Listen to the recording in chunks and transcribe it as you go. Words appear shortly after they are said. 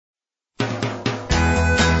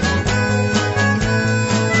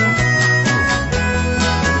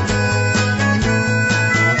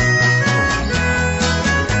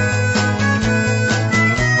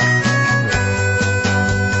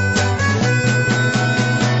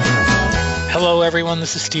Hello, everyone.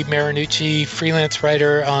 This is Steve Marinucci, freelance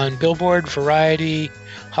writer on Billboard, Variety,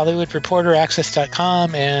 Hollywood Reporter,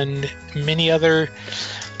 Access.com, and many other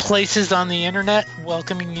places on the internet,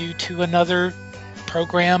 welcoming you to another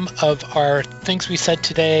program of our Things We Said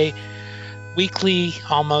Today, weekly,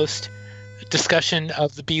 almost, discussion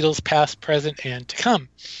of the Beatles past, present, and to come.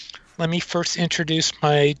 Let me first introduce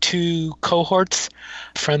my two cohorts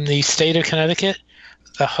from the state of Connecticut,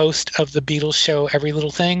 the host of the Beatles show Every Little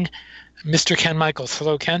Thing, Mr. Ken Michaels.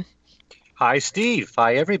 Hello, Ken. Hi, Steve.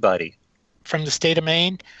 Hi, everybody. From the state of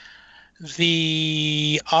Maine,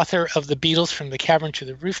 the author of The Beatles from the Cavern to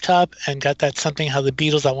the Rooftop and Got That Something How the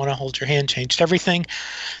Beatles, I Want to Hold Your Hand, Changed Everything.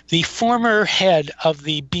 The former head of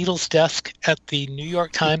the Beatles desk at the New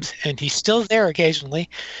York Times, and he's still there occasionally.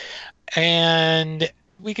 And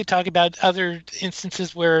we could talk about other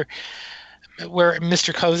instances where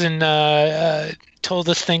Mr. Cozen told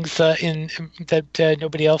us things that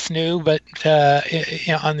nobody else knew, but on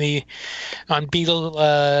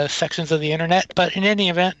Beatle sections of the internet. But in any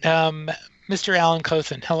event, Mr. Alan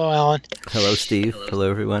Cozen. Hello, Alan. Hello, Steve. Hello,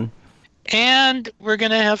 everyone. And we're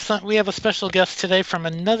going to have we have a special guest today from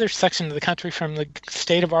another section of the country, from the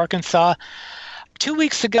state of Arkansas. 2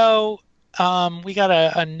 weeks ago, we got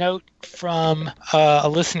a note from a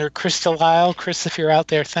listener, Chris Delisle. Chris, if you're out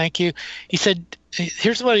there, thank you. He said,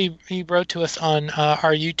 here's what he wrote to us on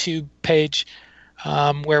our YouTube page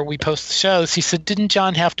where we post the shows. He said, didn't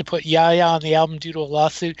John have to put Ya Ya on the album due to a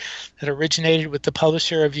lawsuit that originated with the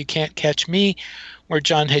publisher of You Can't Catch Me, where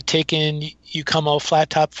John had taken You Come Old Flat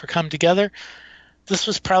Top for Come Together? This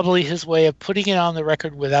was probably his way of putting it on the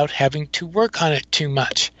record without having to work on it too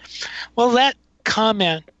much. Well, that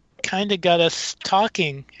comment kind of got us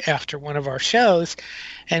talking after one of our shows,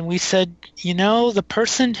 and we said, the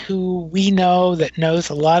person who we know that knows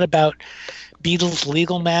a lot about Beatles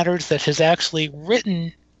legal matters, that has actually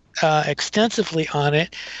written extensively on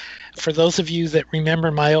it, for those of you that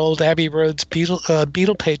remember my old Abbey Roads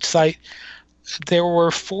Beatle page site, there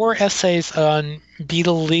were 4 essays on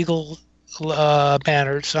Beatle legal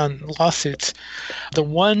matters, on lawsuits. The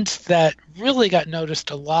ones that really got noticed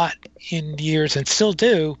a lot in years and still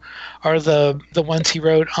do are the ones he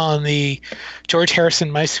wrote on the George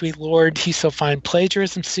Harrison My Sweet Lord He's So Fine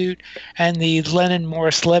plagiarism suit and the Lennon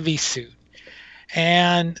Morris Levy suit.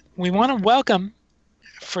 And we want to welcome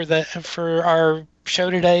for our show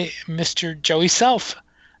today Mr. Joey Self.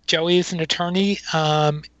 Joey is an attorney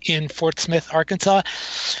in Fort Smith, Arkansas.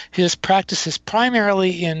 His practice is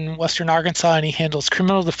primarily in Western Arkansas, and he handles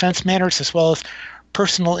criminal defense matters as well as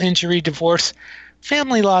personal injury, divorce,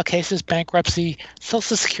 family law cases, bankruptcy,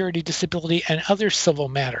 Social Security, disability, and other civil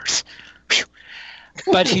matters. Whew.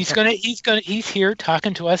 But he's here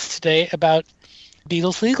talking to us today about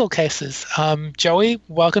Beatles legal cases. Joey,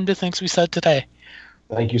 welcome to Things We Said Today.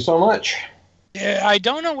 Thank you so much. I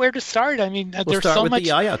don't know where to start. I mean, we'll there's start so with much. The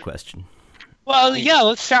Yaya question. Well, yeah,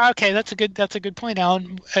 let's start. Okay, that's a good point,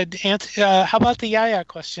 Alan. How about the Yaya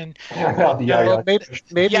question? About the Yaya. Well,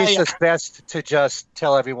 maybe it's just best to just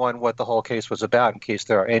tell everyone what the whole case was about, in case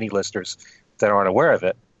there are any listeners that aren't aware of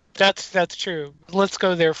it. That's true. Let's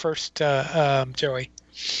go there first, Joey.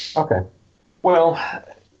 Okay. Well,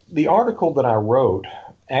 the article that I wrote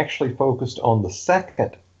actually focused on the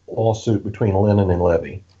second lawsuit between Lennon and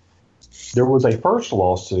Levy. There was a first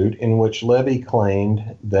lawsuit in which Levy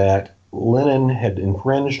claimed that Lennon had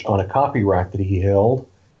infringed on a copyright that he held,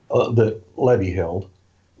 that Levy held.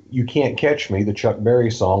 You Can't Catch Me, the Chuck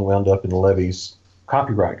Berry song, wound up in Levy's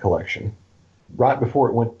copyright collection. Right before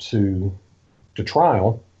it went to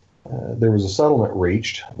trial, there was a settlement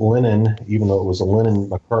reached. Lennon, even though it was a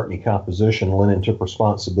Lennon-McCartney composition, Lennon took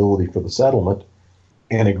responsibility for the settlement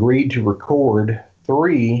and agreed to record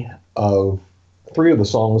three of the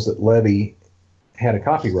songs that Levy had a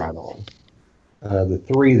copyright on. The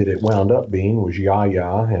 3 that it wound up being was Ya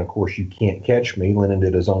Ya, and of course You Can't Catch Me. Lennon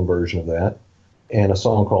did his own version of that, and a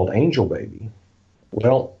song called Angel Baby.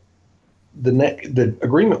 Well, the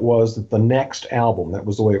agreement was that the next album, that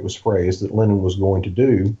was the way it was phrased, that Lennon was going to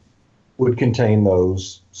do, would contain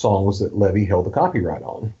those songs that Levy held the copyright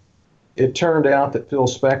on. It turned out that Phil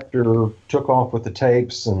Spector took off with the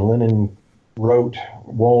tapes, and Lennon wrote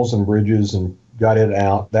Walls and Bridges and got it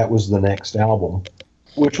out. That was the next album,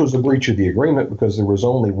 which was a breach of the agreement because there was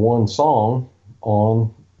only one song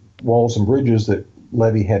on Walls and Bridges that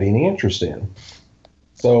Levy had any interest in.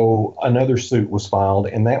 So another suit was filed,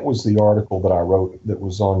 and that was the article that I wrote that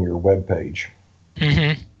was on your webpage.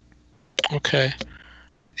 Mm-hmm. Okay.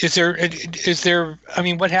 Is there, I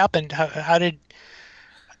mean, what happened? How did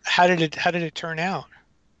it turn out?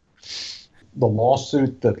 The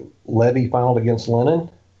lawsuit that Levy filed against Lennon?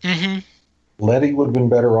 Mm-hmm. Levy would have been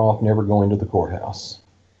better off never going to the courthouse.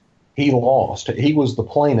 He lost. He was the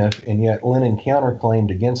plaintiff, and yet Lennon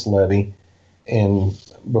counterclaimed against Levy. And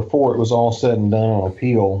before it was all said and done on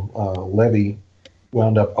appeal, Levy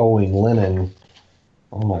wound up owing Lennon,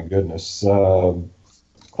 oh my goodness,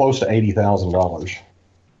 close to $80,000.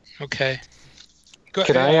 Okay.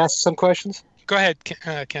 Can I ask some questions? Go ahead,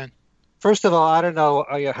 Ken. First of all, I don't know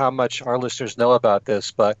how much our listeners know about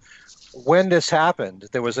this, but when this happened,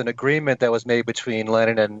 there was an agreement that was made between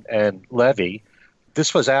Lennon and Levy.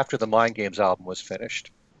 This was after the Mind Games album was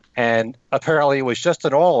finished. And apparently it was just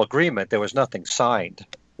an oral agreement. There was nothing signed,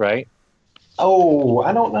 right? Oh,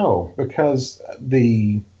 I don't know, because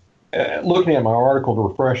looking at my article to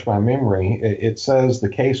refresh my memory, it says the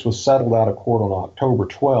case was settled out of court on October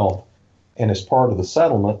 12th, and as part of the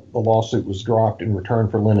settlement, the lawsuit was dropped in return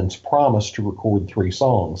for Lennon's promise to record 3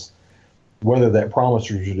 songs. Whether that promise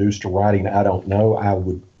was reduced to writing, I don't know.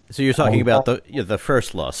 So you're talking about the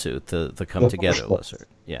first lawsuit, the Come Together lawsuit.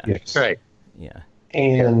 Yeah. Yes. Right. Yeah.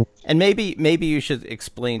 And maybe you should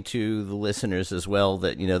explain to the listeners as well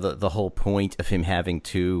that, the whole point of him having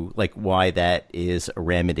to, like, why that is a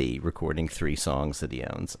remedy, recording 3 songs that he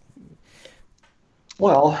owns.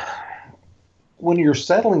 Well, when you're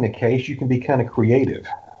settling a case, you can be kind of creative.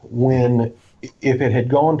 If it had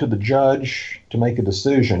gone to the judge to make a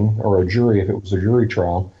decision, or a jury if it was a jury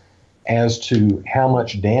trial, as to how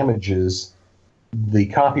much damages the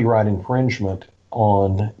copyright infringement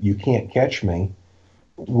on You Can't Catch Me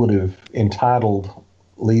would have entitled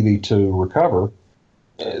Levy to recover,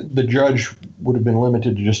 the judge would have been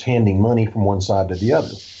limited to just handing money from one side to the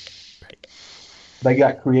other. Right. They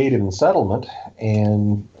got creative in settlement,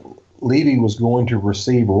 and Levy was going to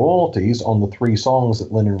receive royalties on the 3 songs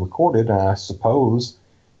that Lennon recorded, and I suppose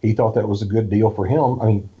he thought that was a good deal for him. I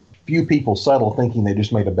mean, few people settle thinking they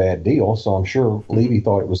just made a bad deal, so I'm sure Levy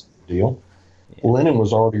thought it was a good deal. Yeah. Lennon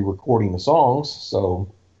was already recording the songs, so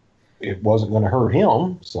it wasn't going to hurt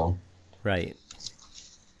him. So, right.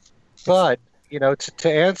 But, to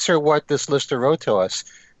answer what this listener wrote to us,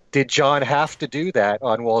 did John have to do that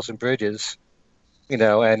on Walls and Bridges,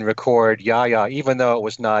 and record Ya Ya, even though it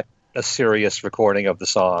was not a serious recording of the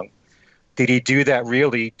song? Did he do that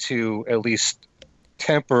really to at least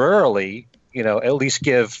temporarily, at least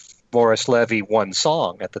give Morris Levy 1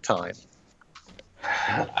 song at the time?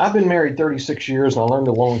 I've been married 36 years, and I learned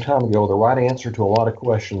a long time ago the right answer to a lot of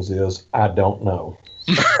questions is, I don't know.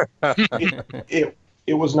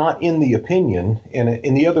 It was not in the opinion, and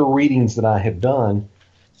in the other readings that I have done,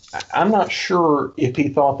 I'm not sure if he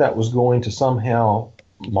thought that was going to somehow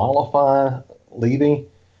mollify Levy,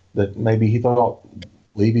 that maybe he thought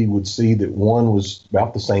Levy would see that 1 was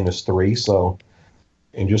about the same as 3,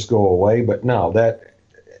 and just go away. But no,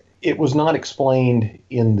 it was not explained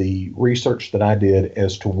in the research that I did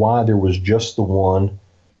as to why there was just the 1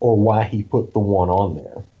 or why he put the 1 on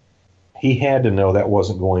there. He had to know that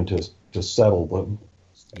wasn't going to settle them.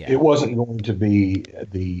 Yeah. It wasn't going to be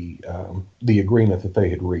the agreement that they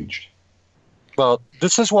had reached. Well,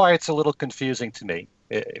 this is why it's a little confusing to me,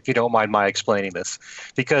 if you don't mind my explaining this,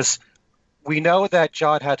 because we know that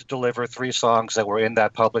John had to deliver 3 songs that were in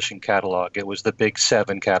that publishing catalog. It was the Big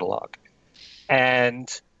 7 catalog. And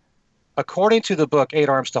according to the book 8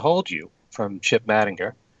 Arms to Hold You from Chip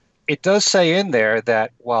Mattinger, it does say in there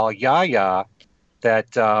that while Ya Ya,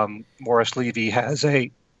 that Morris Levy has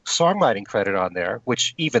a songwriting credit on there,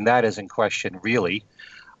 which even that is in question, really,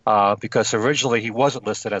 because originally he wasn't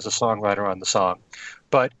listed as a songwriter on the song.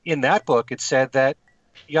 But in that book, it said that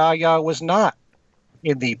Ya Ya was not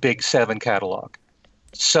in the Big 7 catalog.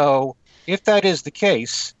 So if that is the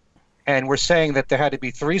case, and we're saying that there had to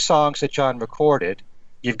be 3 songs that John recorded,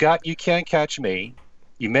 you've got You Can't Catch Me,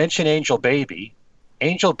 you mentioned Angel Baby.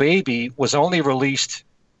 Angel Baby was only released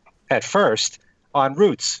at first on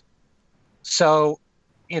Roots. So,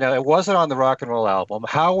 it wasn't on the rock and roll album.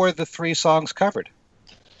 How were the 3 songs covered?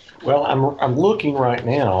 Well, I'm looking right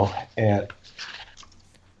now at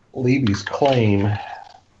Levy's claim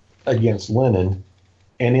against Lennon,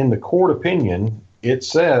 and in the court opinion, it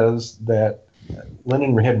says that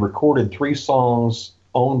Lennon had recorded 3 songs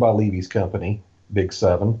owned by Levy's company, Big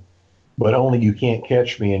 7, but only You Can't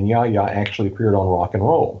Catch Me and Ya Ya actually appeared on Rock and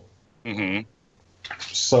Roll. Mm-hmm.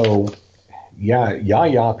 So, Ya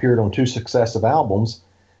Ya appeared on 2 successive albums.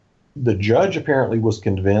 The judge apparently was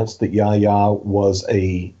convinced that Ya Ya was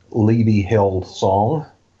a Levy-held song,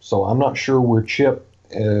 so I'm not sure where Chip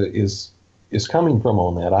is coming from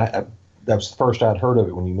on that. That's the first I'd heard of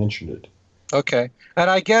it when you mentioned it. Okay. And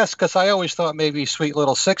I guess, because I always thought maybe Sweet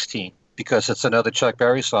Little 16, because it's another Chuck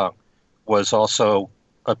Berry song, was also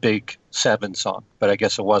a Big 7 song, but I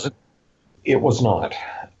guess it wasn't. It was not.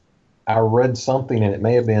 I read something, and it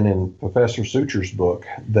may have been in Professor Suture's book,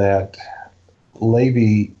 that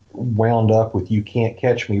Levy wound up with "You Can't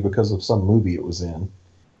Catch Me" because of some movie it was in.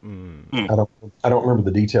 I don't remember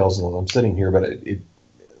the details as I'm sitting here, but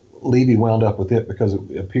Levy wound up with it because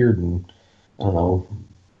it appeared in, I don't know,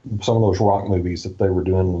 some of those rock movies that they were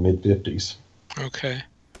doing in the mid-50s. Okay.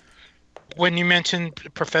 When you mentioned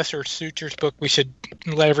Professor Suture's book, we should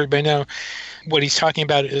let everybody know what he's talking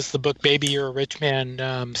about is the book Baby, You're a Rich Man,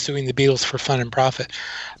 Suing the Beatles for Fun and Profit.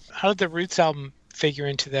 How did the Roots album figure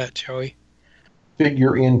into that, Joey?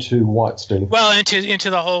 Figure into what, Steve? Well, into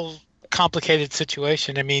the whole complicated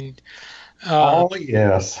situation. I mean... oh,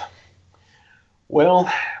 yes.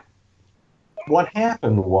 Well, what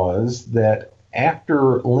happened was that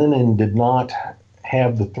after Lennon did not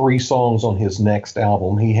have the 3 songs on his next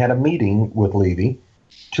album, he had a meeting with Levy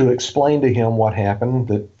to explain to him what happened,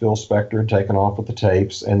 that Phil Spector had taken off with the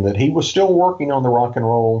tapes, and that he was still working on the Rock and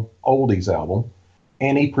Roll Oldies album.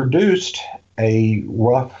 And he produced a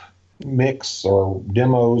rough mix or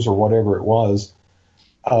demos or whatever it was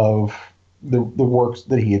of the works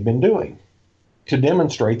that he had been doing to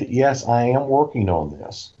demonstrate that, yes, I am working on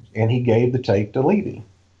this. And he gave the tape to Levy.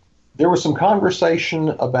 There was some conversation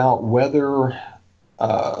about whether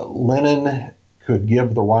Lennon could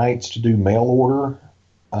give the rights to do mail order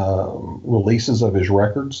releases of his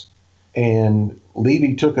records. And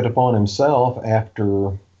Levy took it upon himself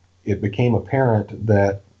after it became apparent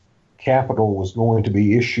that Capitol was going to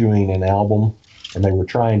be issuing an album and they were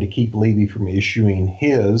trying to keep Levy from issuing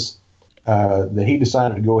his, that he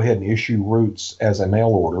decided to go ahead and issue Roots as a mail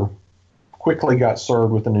order. Quickly got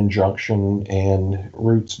served with an injunction, and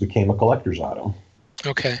Roots became a collector's item.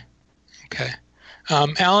 Okay.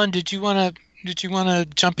 Alan, did you want to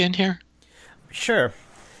jump in here? Sure.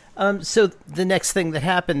 So the next thing that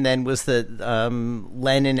happened then was that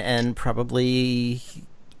Lennon and probably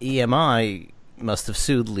EMI must have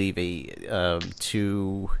sued Levy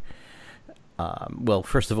to, well,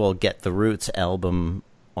 first of all, get the Roots album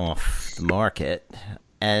off the market.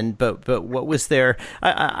 But what was there?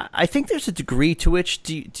 I think there's a degree to which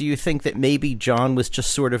do you think that maybe John was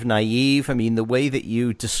just sort of naive? I mean, the way that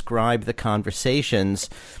you describe the conversations,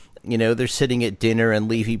 you know, they're sitting at dinner and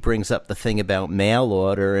Levy brings up the thing about mail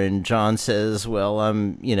order, and John says, "Well, I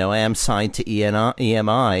am signed to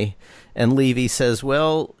EMI," and Levy says,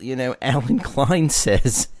 "Well, Alan Klein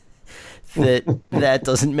says that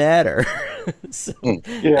doesn't matter." So,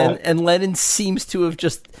 yeah. and Lennon seems to have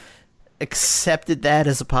just accepted that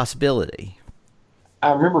as a possibility.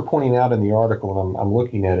 I remember pointing out in the article, and I'm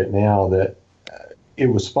looking at it now, that it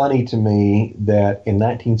was funny to me that in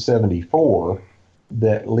 1974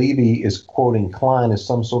 that Levy is quoting Klein as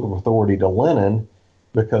some sort of authority to Lennon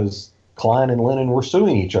because Klein and Lennon were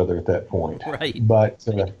suing each other at that point. Right. But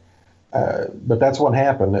that's what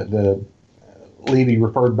happened. Levy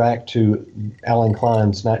referred back to Alan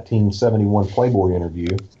Klein's 1971 Playboy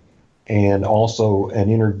interview, and also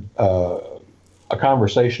a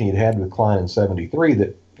conversation he'd had with Klein in 73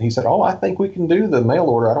 that he said, "Oh, I think we can do the mail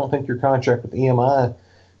order. I don't think your contract with EMI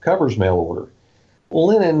covers mail order."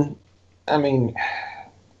 Lennon, I mean,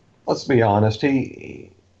 let's be honest, the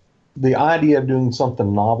idea of doing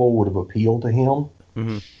something novel would have appealed to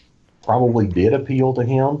him, probably did appeal to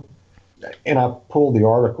him. And I pulled the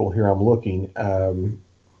article here, I'm looking.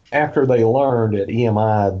 After they learned at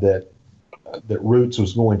EMI that Roots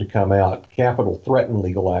was going to come out, Capitol threatened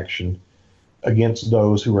legal action against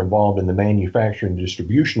those who were involved in the manufacturing and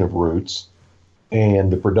distribution of Roots,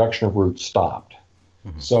 and the production of Roots stopped.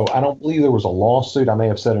 So I don't believe there was a lawsuit. I may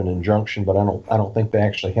have said an injunction, but I don't think they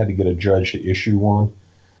actually had to get a judge to issue one.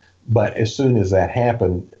 But as soon as that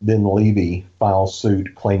happened, then Levy filed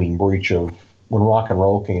suit claiming breach of, when Rock and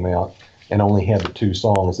Roll came out and only had the 2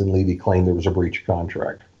 songs, then Levy claimed there was a breach of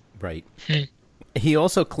contract. Right. He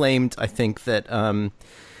also claimed, I think, that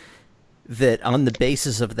that on the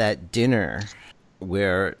basis of that dinner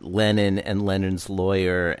where Lennon and Lennon's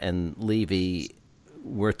lawyer and Levy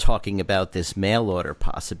were talking about this mail order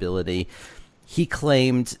possibility, he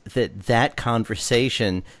claimed that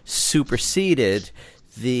conversation superseded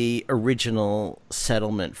the original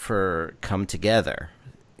settlement for Come Together.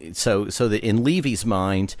 So that in Levy's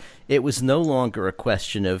mind, it was no longer a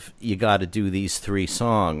question of you got to do these 3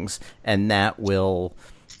 songs and that will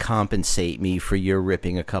compensate me for your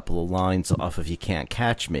ripping a couple of lines off of You Can't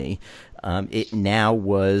Catch Me. It now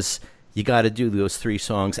was you got to do those 3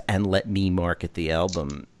 songs and let me market the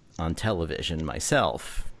album on television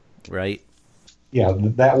myself, right? Yeah,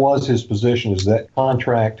 that was his position, is that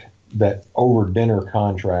contract, that over-dinner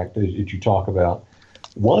contract that you talk about,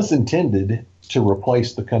 was intended to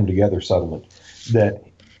replace the Come Together settlement. That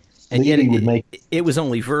And yet Levy would make it was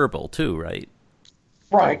only verbal too, right?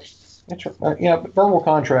 right. That's right. Yeah, but verbal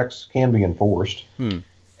contracts can be enforced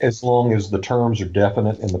as long as the terms are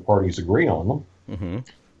definite and the parties agree on them. Mm-hmm.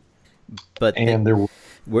 But and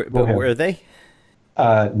were they?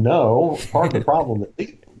 No. Part of the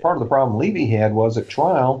problem Levy had was at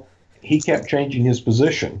trial he kept changing his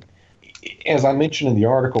position. As I mentioned in the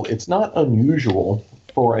article, it's not unusual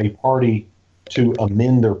for a party to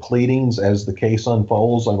amend their pleadings as the case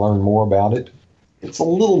unfolds. I learn more about it. It's a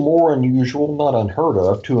little more unusual, not unheard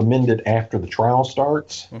of, to amend it after the trial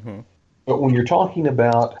starts. Mm-hmm. But when you're talking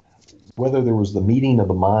about whether there was the meeting of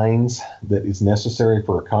the minds that is necessary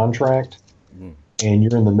for a contract, and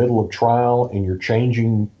you're in the middle of trial and you're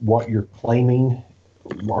changing what you're claiming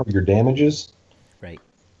are your damages, right?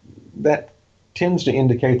 That tends to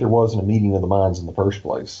indicate there wasn't a meeting of the minds in the first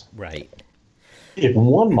place. Right. If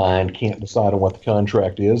one mind can't decide on what the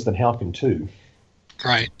contract is, then how can two?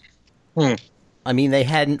 Right. I mean, they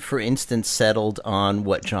hadn't, for instance, settled on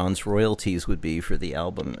what John's royalties would be for the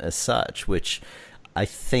album as such, which I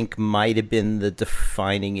think might have been the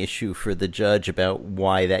defining issue for the judge about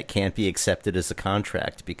why that can't be accepted as a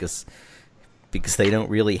contract, because they don't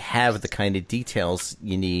really have the kind of details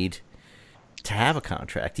you need to have a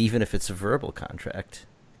contract, even if it's a verbal contract.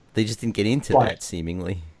 They just didn't get into that,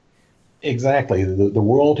 seemingly. Exactly. The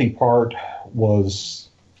royalty part was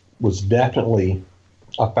definitely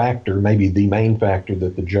a factor, maybe the main factor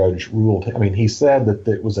that the judge ruled. I mean, he said that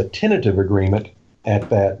it was a tentative agreement at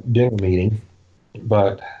that dinner meeting,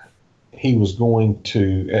 but he was going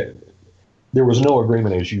to, there was no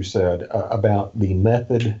agreement, as you said, about the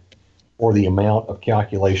method or the amount of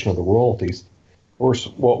calculation of the royalties. Of course,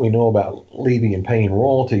 what we know about Levy and paying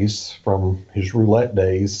royalties from his roulette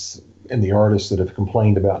days and the artists that have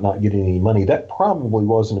complained about not getting any money, that probably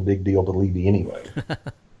wasn't a big deal to Levy anyway.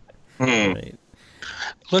 Right.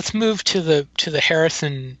 Let's move to the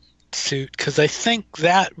Harrison suit, because I think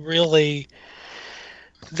that's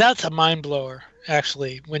a mind blower,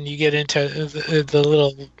 actually, when you get into the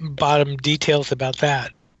little bottom details about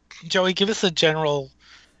that. Joey, give us a general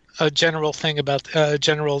thing about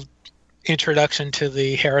general introduction to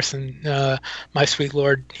the Harrison My Sweet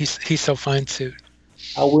Lord, He's So Fine suit.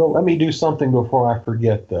 I will. Let me do something before I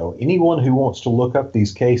forget, though. Anyone who wants to look up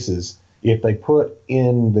these cases, if they put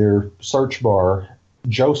in their search bar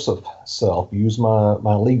Joseph Self, use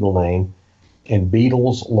my legal name, and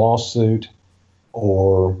Beatles lawsuit,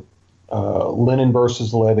 or Lennon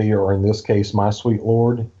versus Levy, or in this case, My Sweet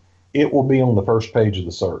Lord, it will be on the first page of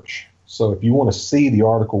the search. So if you want to see the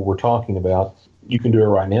article we're talking about, you can do it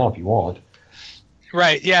right now if you want.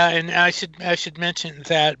 Right. Yeah, and I should mention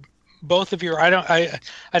that both of your I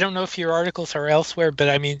don't know if your articles are elsewhere, but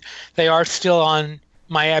I mean they are still on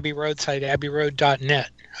my Abbey Road site, abbeyroad.net.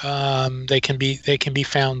 They can be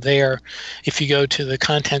found there if you go to the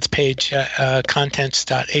contents page,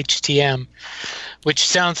 contents.htm, which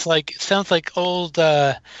sounds like old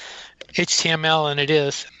HTML, and it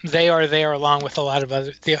is. They are there along with a lot of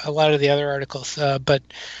the other articles. But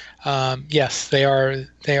yes, they are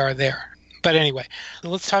there. But anyway,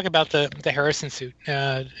 let's talk about the Harrison suit.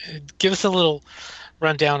 Give us a little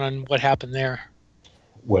rundown on what happened there.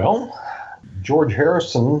 Well, George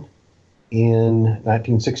Harrison in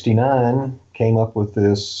 1969 came up with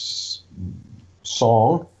this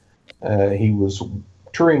song. He was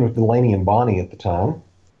touring with Delaney and Bonnie at the time.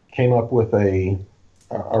 Came up with a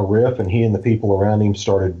riff, and he and the people around him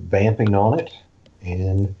started vamping on it,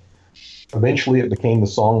 and eventually it became the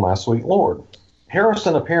song My Sweet Lord.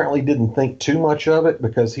 Harrison apparently didn't think too much of it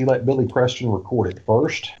because he let Billy Preston record it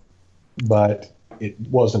first, but it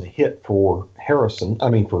wasn't a hit for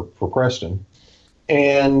for Preston.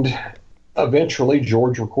 And eventually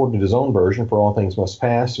George recorded his own version for All Things Must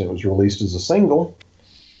Pass, and it was released as a single.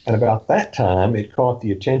 And about that time, it caught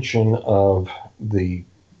the attention of the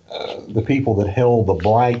people that held the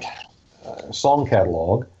Bright song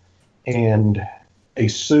catalog, and a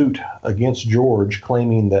suit against George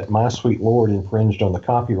claiming that My Sweet Lord infringed on the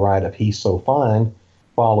copyright of He's So Fine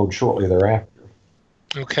followed shortly thereafter.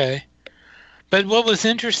 Okay. But what was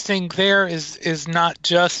interesting there is not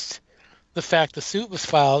just the fact the suit was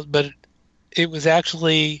filed, but it was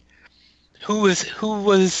actually who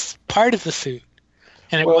was part of the suit.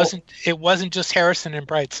 And it wasn't just Harrison and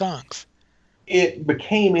Bright songs. It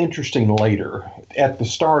became interesting later. At the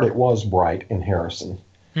start, it was Bright and Harrison.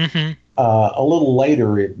 Mm-hmm. A little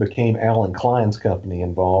later, it became Alan Klein's company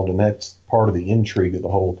involved, and that's part of the intrigue of the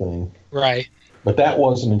whole thing. Right. But that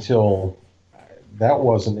wasn't until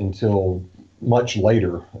much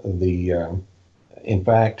later. In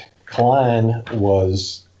fact, Klein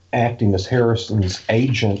was acting as Harrison's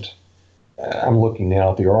agent I'm looking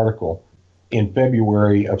now at the article, in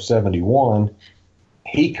February of 71,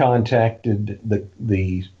 he contacted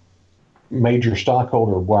the major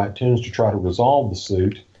stockholder of White Tunes to try to resolve the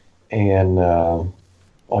suit. And like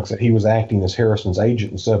I said, he was acting as Harrison's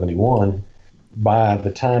agent in 71. By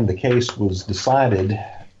the time the case was decided,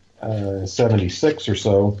 76 or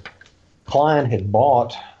so, Klein had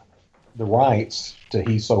bought the rights to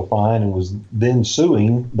He's So Fine and was then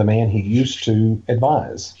suing the man he used to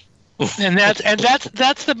advise. And that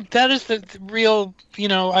is the real,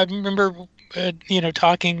 I remember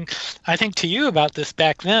talking, I think, to you about this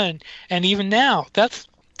back then, and even now, that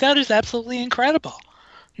is absolutely incredible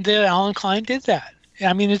that Alan Klein did that.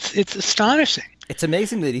 I mean, it's astonishing. It's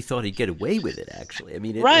amazing that he thought he'd get away with it. Actually, I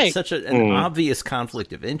mean, right. It's such an obvious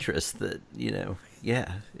conflict of interest that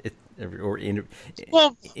inappropriate. More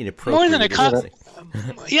than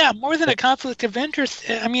more than a conflict of interest.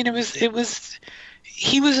 I mean, I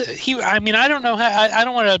mean, I don't know how. I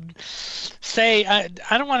don't want to say. I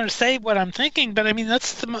don't want to say what I'm thinking, but I mean,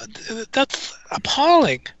 that's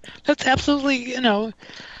appalling. That's absolutely,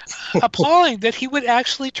 appalling that he would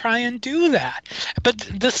actually try and do that. But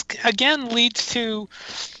this again leads to,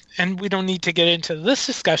 and we don't need to get into this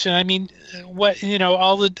discussion. I mean, what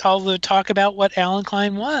all the talk about what Alan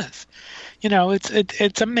Klein was.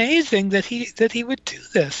 It's amazing that he would do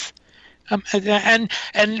this. And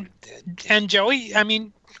Joey, I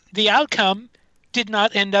mean, the outcome did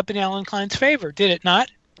not end up in Alan Klein's favor, did it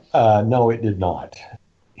not? No, it did not.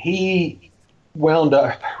 He wound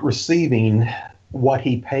up receiving what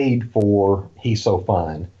he paid for He's So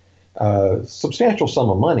Fine. Substantial sum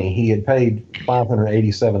of money. He had paid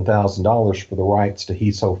 $587,000 for the rights to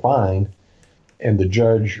He's So Fine, and the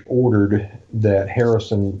judge ordered that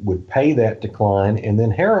Harrison would pay that to Klein, and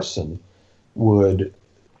then Harrison would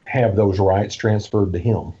have those rights transferred to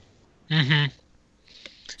him. Mm-hmm.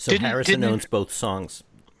 So Harrison owns both songs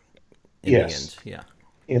in yes, the end.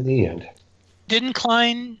 Yeah. In the end. Didn't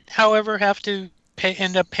Klein, however, have to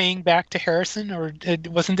end up paying back to Harrison, or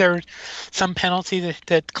wasn't there some penalty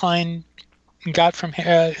that Klein got from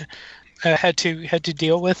had to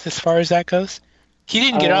deal with as far as that goes? He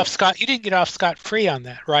didn't get off scot-free on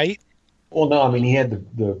that, right? Well, no, I mean, he had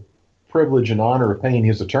the privilege and honor of paying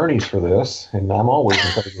his attorneys for this, and I'm always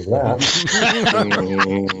in favor of that.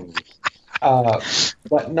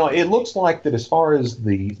 But no, it looks like that as far as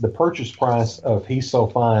the purchase price of He's So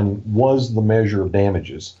Fine was the measure of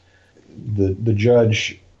damages. The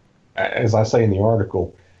judge, as I say in the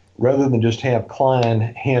article, rather than just have Klein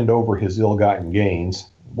hand over his ill-gotten gains,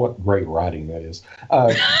 what great writing that is,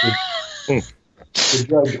 the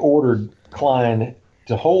judge ordered Klein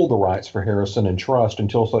to hold the rights for Harrison in trust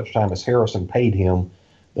until such time as Harrison paid him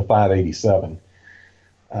the $587,000.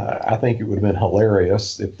 I think it would have been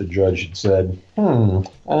hilarious if the judge had said,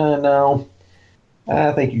 no,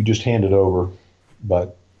 I think you just hand it over.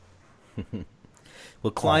 But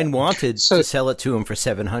well, Klein wanted to sell it to him for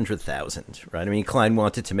 $700,000, right? I mean, Klein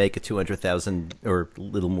wanted to make a $200,000 or a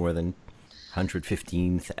little more than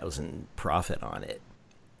 $115,000 profit on it.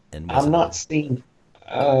 And I'm not seeing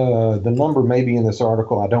the number maybe in this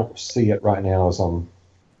article. I don't see it right now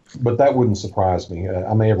but that wouldn't surprise me.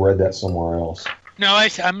 I may have read that somewhere else. No,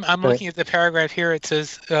 I'm looking at the paragraph here. It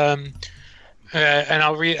says, and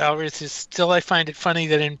I'll read this. Still, I find it funny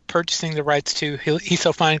that in purchasing the rights to He's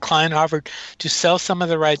So Fine, Klein offered to sell some of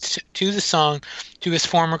the rights to the song to his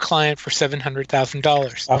former client for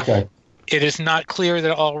 $700,000. Okay. It is not clear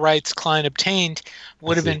that all rights Klein obtained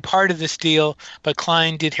would have been part of this deal, but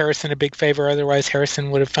Klein did Harrison a big favor. Otherwise,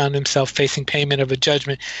 Harrison would have found himself facing payment of a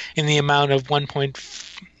judgment in the amount of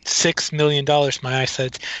 $1.6 million. My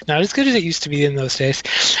eyesight's not as good as it used to be in those days,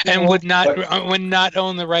 and would not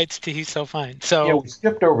own the rights to He's So Fine. So yeah, we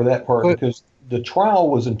skipped over that part because the trial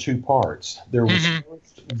was in two parts. There was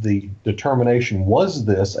first the determination, was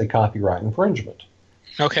this a copyright infringement?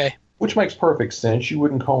 Okay. Which makes perfect sense. You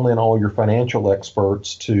wouldn't call in all your financial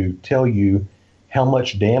experts to tell you how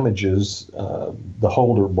much damages the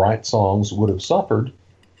holder of rights songs would have suffered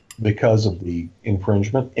because of the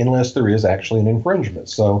infringement, unless there is actually an infringement.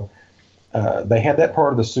 So they had that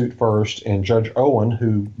part of the suit first, and Judge Owen,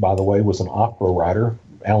 who, by the way, was an opera writer,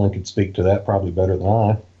 Alan could speak to that probably better than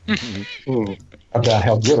I, about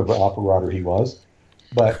how good of an opera writer he was.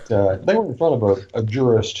 But they were in front of a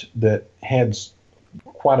jurist that had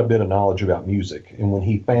quite a bit of knowledge about music, and when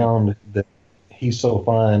he found that He's So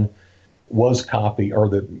Fine was copied, or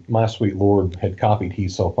that My Sweet Lord had copied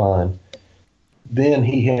He's So Fine, then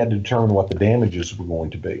he had to determine what the damages were going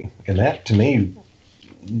to be. And that, to me,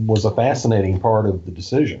 was a fascinating part of the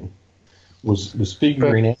decision, was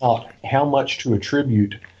figuring out how much to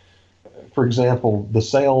attribute for example, the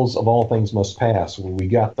sales of All Things Must Pass, where we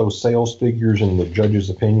got those sales figures in the judge's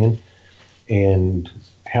opinion, and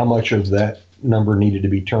how much of that number needed to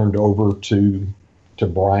be turned over to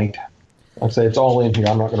Bright. Like I say, it's all in here.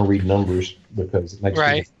 I'm not going to read numbers because it makes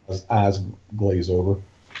people's eyes glaze over.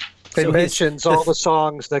 It So mentions all the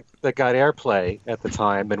songs that got airplay at the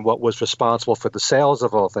time and what was responsible for the sales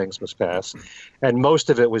of All Things Must Pass. And most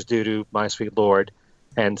of it was due to My Sweet Lord.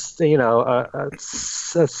 And, a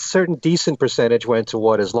certain decent percentage went to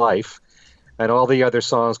What Is Life. And all the other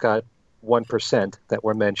songs got 1% that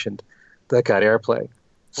were mentioned that got airplay.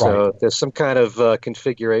 So there's some kind of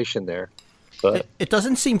configuration there. But it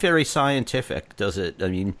doesn't seem very scientific, does it?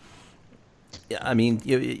 I mean,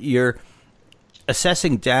 you're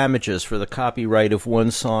assessing damages for the copyright of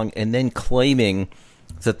one song and then claiming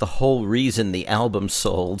that the whole reason the album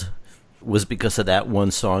sold was because of that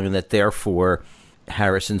one song, and that therefore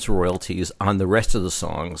Harrison's royalties on the rest of the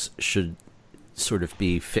songs should sort of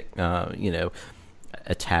be,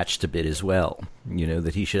 attached a bit as well.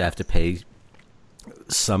 That he should have to pay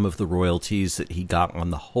some of the royalties that he got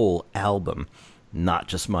on the whole album, not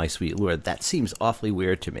just My Sweet Lord. That seems awfully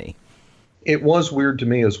weird to me. It was weird to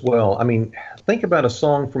me as well. I mean, think about a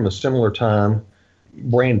song from a similar time,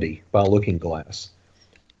 Brandy by Looking Glass.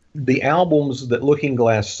 The albums that Looking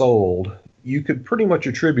Glass sold, you could pretty much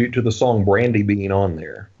attribute to the song Brandy being on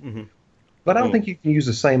there. Mm-hmm. But I don't think you can use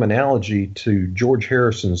the same analogy to George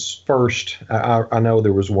Harrison's first. I know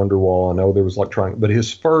there was Wonderwall, I know there was Electronic, but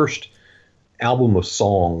his first album of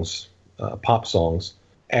songs, pop songs,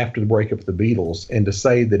 after the breakup of the Beatles, and to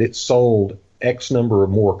say that it sold X number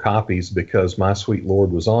of more copies because My Sweet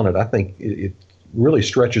Lord was on it, I think it really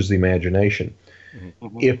stretches the imagination.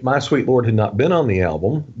 Mm-hmm. If My Sweet Lord had not been on the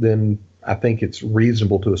album, then I think it's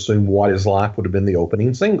reasonable to assume What Is Life would have been the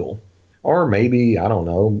opening single. Or maybe, I don't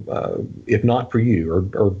know, If Not For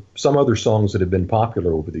You, or some other songs that have been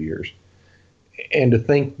popular over the years. And to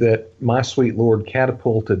think that My Sweet Lord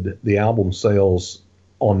catapulted the album sales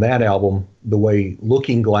on that album the way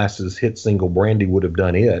Looking Glass's hit single Brandy would have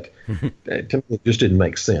done it, to me, it just didn't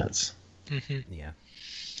make sense. Mm-hmm.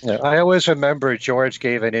 Yeah. I always remember George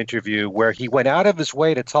gave an interview where he went out of his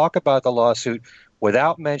way to talk about the lawsuit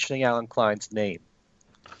without mentioning Alan Klein's name.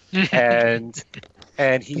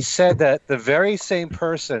 and he said that the very same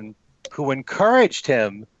person who encouraged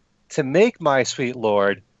him to make My Sweet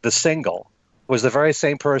Lord the single was the very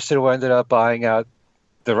same person who ended up buying out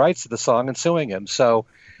the rights to the song and suing him. So,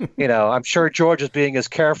 I'm sure George is being as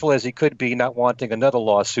careful as he could be, not wanting another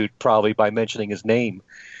lawsuit probably by mentioning his name.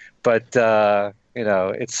 But, and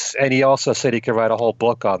he also said he could write a whole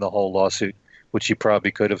book on the whole lawsuit, which he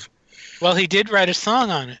probably could have. Well, he did write a song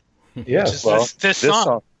on it. Yes. This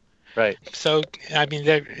song. Right. So, I mean,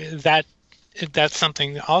 that's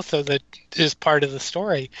something also that is part of the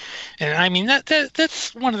story. And I mean,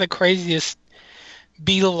 that's one of the craziest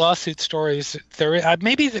Beatle lawsuit stories there.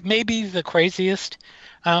 Maybe the craziest.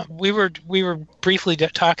 We were briefly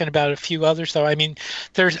talking about a few others, though. I mean,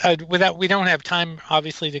 there's we don't have time,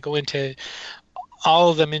 obviously, to go into all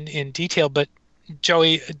of them in detail. But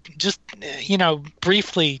Joey, just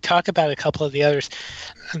briefly talk about a couple of the others.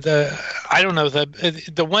 The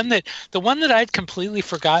one that I'd completely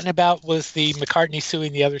forgotten about was the McCartney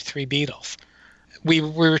suing the other three Beatles.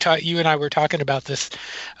 You and I were talking about this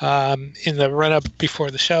in the run-up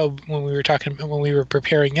before the show when we were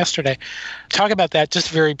preparing yesterday. Talk about that just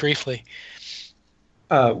very briefly.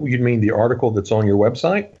 You mean the article that's on your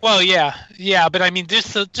website? Well, yeah, but I mean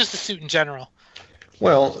just the suit in general.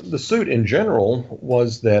 Well, the suit in general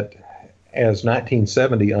was that as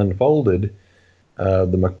 1970 unfolded,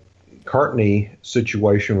 the McCartney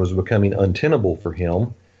situation was becoming untenable for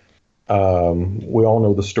him. We all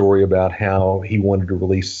know the story about how he wanted to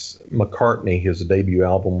release McCartney, his debut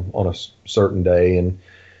album, on a certain day, and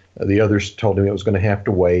the others told him it was going to have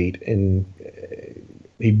to wait, and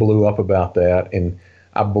he blew up about that. And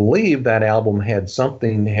I believe that album had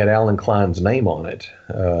Alan Klein's name on it.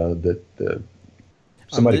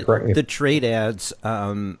 Somebody correct me. The trade ads.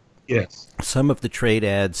 Yes. Some of the trade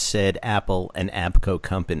ads said Apple and ABCO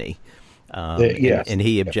Company. Yes. And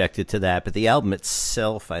he objected to that, but the album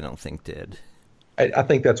itself, I don't think did. I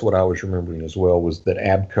think that's what I was remembering as well, was that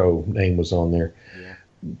ABCO name was on there. Yeah.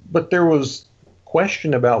 But there was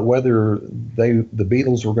question about whether the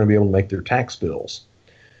Beatles were going to be able to make their tax bills.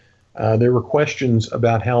 There were questions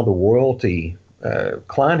about how the royalty,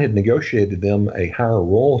 Klein had negotiated them a higher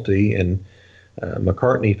royalty, and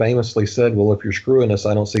McCartney famously said, well, if you're screwing us,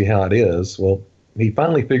 I don't see how it is. Well, he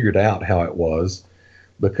finally figured out how it was,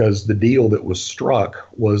 because the deal that was struck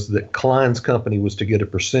was that Klein's company was to get a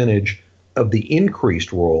percentage of the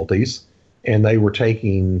increased royalties, and they were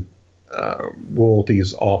taking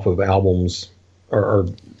royalties off of albums or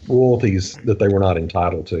royalties that they were not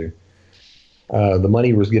entitled to. The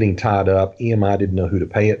money was getting tied up. EMI didn't know who to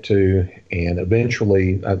pay it to, and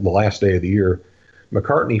eventually, at the last day of the year,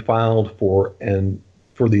 McCartney filed for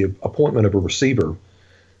the appointment of a receiver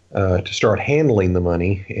to start handling the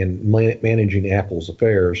money and managing Apple's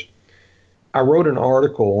affairs. I wrote an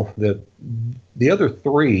article that the other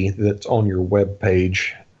three that's on your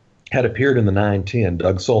webpage had appeared in the 910,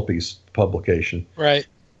 Doug Sulpy's publication. Right.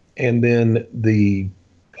 And then the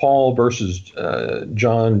Paul versus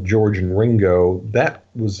John, George, and Ringo, that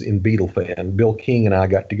was in Beatle Fan. Bill King and I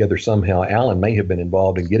got together somehow. Alan may have been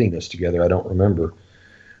involved in getting this together. I don't remember.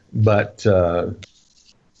 But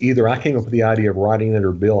either I came up with the idea of writing it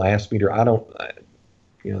or Bill asked me to.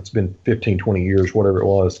 It's been 15, 20 years, whatever it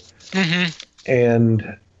was. Mm-hmm.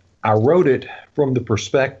 And I wrote it from the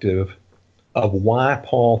perspective of why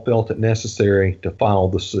Paul felt it necessary to file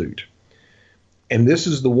the suit. And this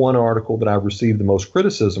is the one article that I've received the most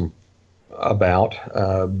criticism about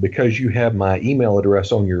because you have my email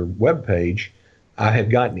address on your webpage. I have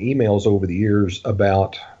gotten emails over the years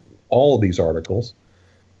about all of these articles.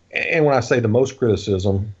 And when I say the most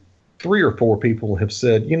criticism, 3 or 4 people have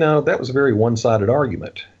said, that was a very one-sided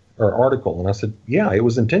argument or article. And I said, yeah, it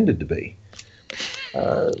was intended to be.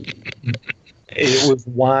 It was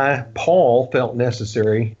why Paul felt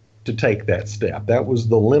necessary to take that step. That was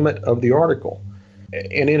the limit of the article.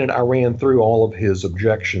 And in it, I ran through all of his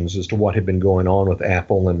objections as to what had been going on with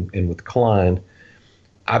Apple and with Klein.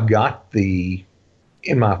 I've got in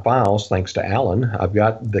my files, thanks to Alan, I've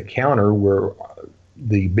got the counter where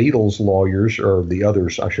the Beatles lawyers, or the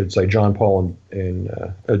others, I should say, John, Paul, and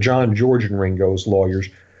John, George, and Ringo's lawyers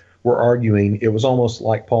were arguing. It was almost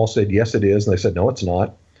like Paul said, yes, it is. And they said, no, it's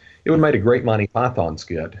not. It would have made a great Monty Python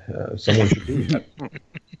skit. Someone should do that.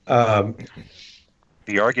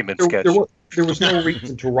 The argument sketch. There was no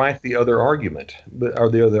reason to write the other argument or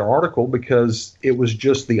the other article because it was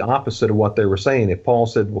just the opposite of what they were saying. If Paul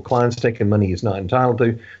said, well, Klein's taking money he's not entitled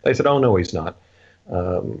to, they said, oh, no, he's not.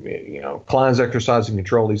 Klein's exercising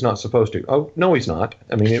control he's not supposed to. Oh, no, he's not.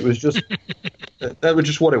 I mean, it was just that was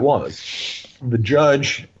just what it was. The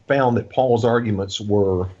judge found that Paul's arguments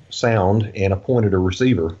were sound and appointed a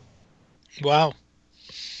receiver. Wow.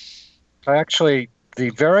 Actually, the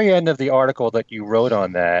very end of the article that you wrote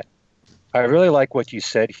on that, I really like what you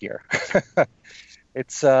said here.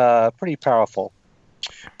 It's pretty powerful.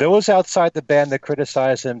 Those outside the band that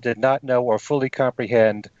criticized him did not know or fully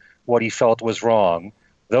comprehend what he felt was wrong.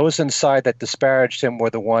 Those inside that disparaged him were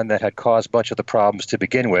the one that had caused much of the problems to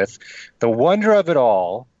begin with. The wonder of it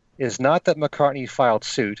all is not that McCartney filed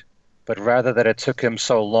suit, but rather that it took him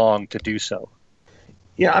so long to do so.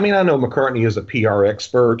 Yeah, I mean, I know McCartney is a PR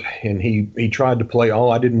expert, and he tried to play,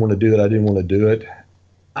 I didn't want to do it.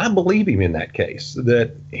 I believe him in that case,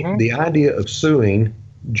 that the idea of suing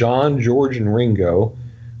John, George, and Ringo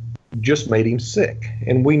just made him sick.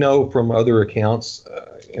 And we know from other accounts,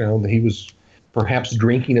 that he was perhaps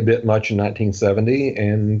drinking a bit much in 1970,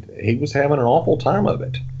 and he was having an awful time of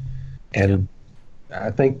it. And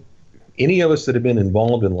I think any of us that have been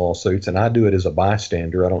involved in lawsuits, and I do it as a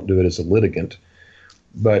bystander, I don't do it as a litigant,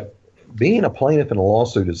 but being a plaintiff in a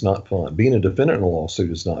lawsuit is not fun. Being a defendant in a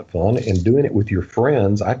lawsuit is not fun. And doing it with your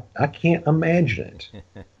friends, I can't imagine it.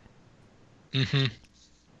 Mm-hmm.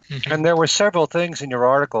 Mm-hmm. And there were several things in your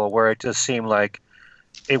article where it just seemed like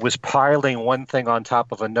it was piling one thing on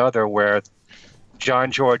top of another, where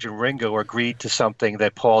John, George, and Ringo agreed to something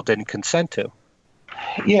that Paul didn't consent to.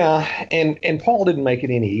 Yeah, and Paul didn't make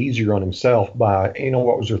it any easier on himself by,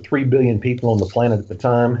 what was there, 3 billion people on the planet at the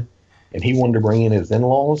time, and he wanted to bring in his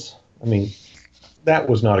in-laws? I mean, that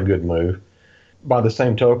was not a good move. By the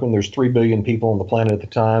same token, there's 3 billion people on the planet at the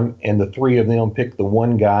time, and the 3 of them picked the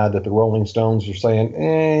one guy that the Rolling Stones are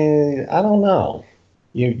saying, I don't know.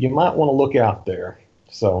 You might want to look out there.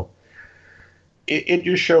 So it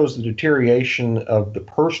just shows the deterioration of the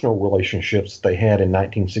personal relationships they had in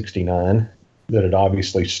 1969 that had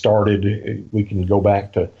obviously started. We can go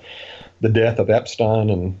back to the death of Epstein,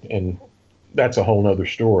 and that's a whole other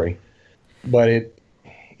story. But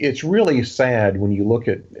it's really sad when you look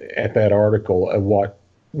at that article of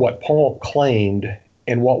what Paul claimed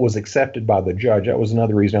and what was accepted by the judge. That was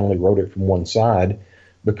another reason I only wrote it from one side,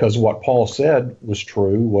 because what Paul said was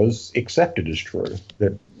true was accepted as true,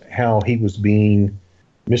 that how he was being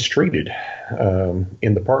mistreated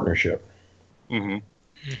in the partnership. Mm-hmm.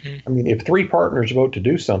 Mm-hmm. I mean, if 3 partners vote to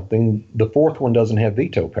do something, the 4th one doesn't have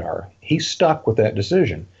veto power. He's stuck with that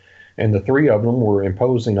decision. And the 3 of them were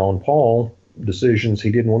imposing on Paul decisions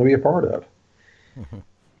he didn't want to be a part of.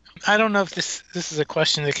 I don't know if this is a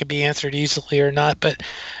question that could be answered easily or not, but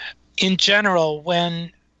in general,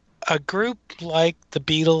 when a group like the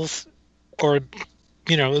Beatles, or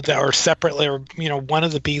that are separately, or one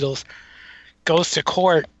of the Beatles goes to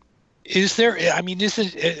court, is there? I mean,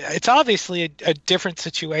 it's obviously a different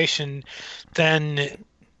situation than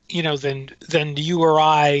than you or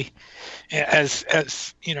I,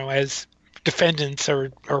 as defendants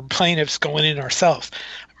or plaintiffs going in ourselves.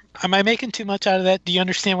 Am I making too much out of that? Do you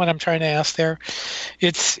understand what I'm trying to ask there?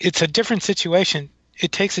 It's a different situation.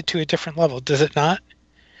 It takes it to a different level, does it not?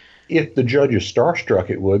 If the judge is starstruck,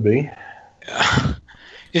 it would be.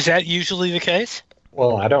 Is that usually the case?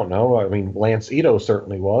 Well, I don't know. I mean, Lance Ito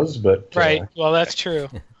certainly was, but right. Well, that's true.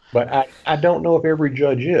 But I don't know if every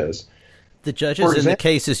judge is. The judges in the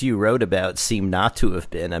cases you wrote about seem not to have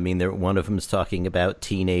been. I mean, one of them is talking about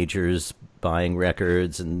teenagers buying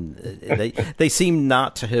records, and they seem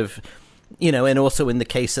not to have, and also in the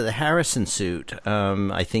case of the Harrison suit,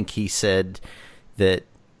 I think he said that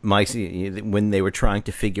when they were trying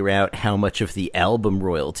to figure out how much of the album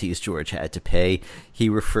royalties George had to pay, he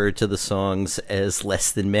referred to the songs as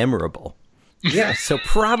less than memorable. Yeah. So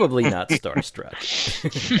probably not starstruck.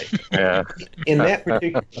 Yeah. In that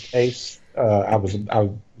particular case, I was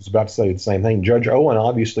about to say the same thing. Judge Owen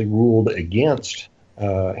obviously ruled against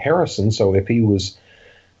Harrison, so if he was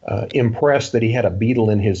impressed that he had a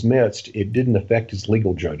Beatle in his midst, it didn't affect his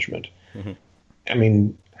legal judgment. Mm-hmm. I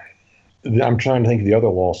mean, I'm trying to think of the other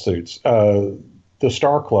lawsuits. The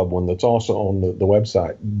Star Club one that's also on the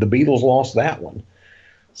website, the Beatles lost that one.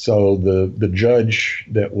 So the judge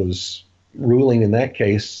that was ruling in that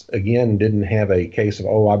case, again, didn't have a case of,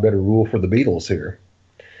 I better rule for the Beatles here.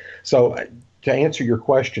 So to answer your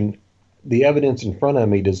question, the evidence in front of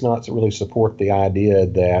me does not really support the idea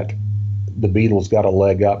that the Beatles got a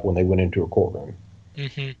leg up when they went into a courtroom.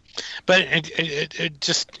 Mm-hmm. But it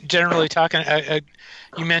just generally talking,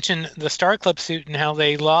 you mentioned the Star Club suit and how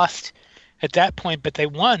they lost at that point, but they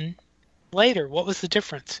won later. What was the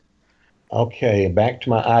difference? Okay, back to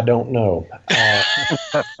my I don't know.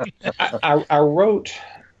 I wrote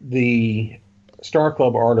the Star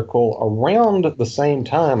Club article around the same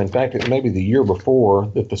time. In fact, it may be the year before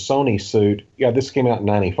that the Sony suit. Yeah, this came out in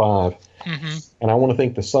 '95, mm-hmm. And I want to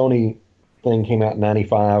think the Sony thing came out in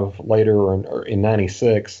 '95 later or in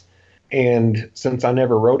 '96. And since I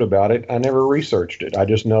never wrote about it, I never researched it. I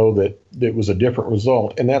just know that it was a different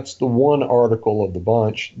result. And that's the one article of the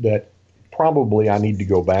bunch that probably I need to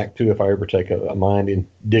go back to if I ever take a mind and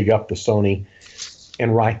dig up the Sony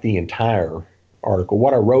and write the entire article.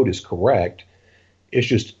 What I wrote is correct. It's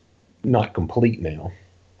just not complete now.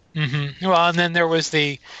 Mm-hmm. Well, and then there was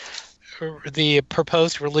the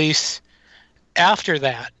proposed release after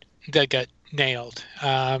that got nailed.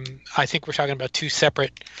 I think we're talking about two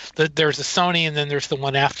separate. There's the Sony, and then there's the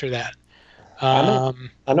one after that. I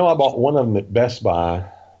know I bought one of them at Best Buy,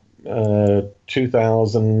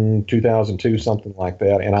 2000, 2002, something like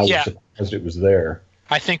that, and I was surprised it was there.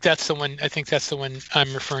 I think that's the one.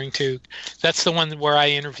 I'm referring to. That's the one where I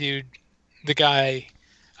interviewed the guy.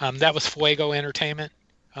 That was Fuego Entertainment.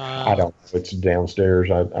 I don't know. It's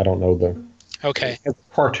downstairs. I don't know the. Okay. It's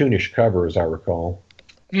a cartoonish cover, as I recall.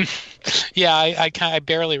 Yeah, I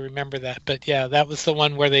barely remember that, but yeah, that was the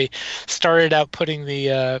one where they started out putting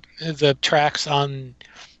the tracks on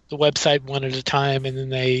the website one at a time, and then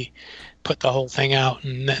they put the whole thing out,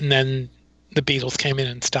 and then the Beatles came in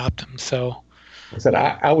and stopped them. So I said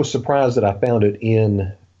I was surprised that I found it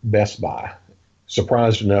in Best Buy.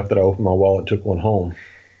 Surprised enough that I opened my wallet and took one home.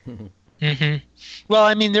 Mm-hmm. Well,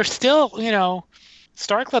 I mean, there's still,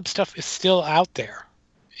 Star Club stuff is still out there.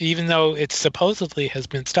 Even though it supposedly has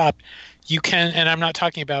been stopped, you can, and I'm not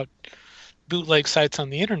talking about bootleg sites on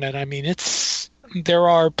the internet. I mean, there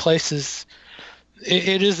are places,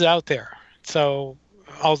 it is out there. So,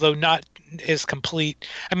 although not as complete,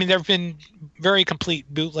 I mean, there have been very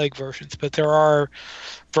complete bootleg versions, but there are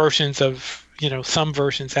versions of, some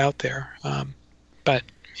versions out there. But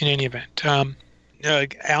in any event, Alan,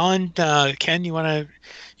 Ken, you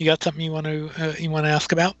got something you want to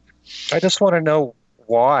ask about? I just want to know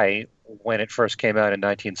why, when it first came out in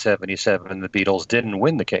 1977, the Beatles didn't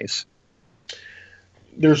win the case.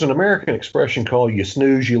 There's an American expression called "you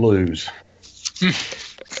snooze, you lose,"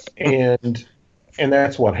 and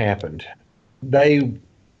that's what happened. They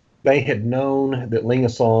had known that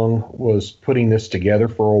Lingasong was putting this together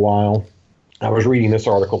for a while. I was reading this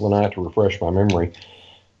article tonight to refresh my memory.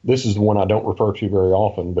 This is the one I don't refer to very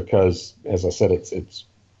often because, as I said, it's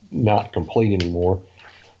not complete anymore.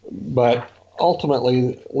 But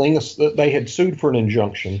ultimately, they had sued for an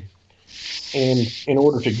injunction, and in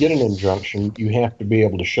order to get an injunction, you have to be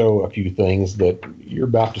able to show a few things, that you're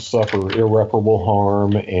about to suffer irreparable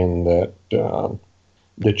harm, and that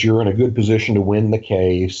that you're in a good position to win the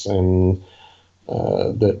case, and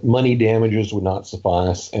that money damages would not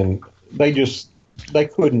suffice. And they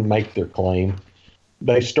couldn't make their claim.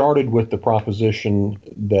 They started with the proposition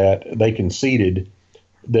that they conceded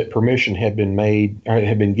that permission had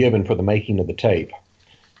been given for the making of the tape.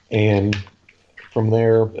 And from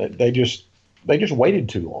there, they just waited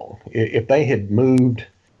too long. If they had moved,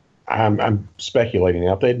 I'm speculating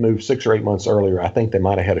now, if they'd moved 6 or 8 months earlier, I think they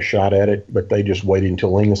might have had a shot at it, but they just waited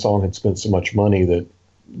until Ingersoll had spent so much money that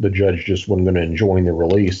the judge just wasn't going to enjoin the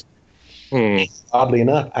release. Oddly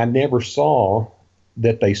enough, I never saw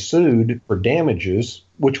that they sued for damages,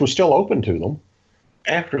 which was still open to them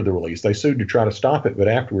after the release. They sued to try to stop it, but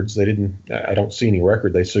afterwards they didn't. I don't see any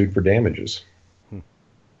record they sued for damages.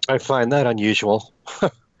 I find that unusual.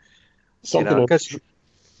 Something because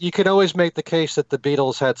you can always make the case that the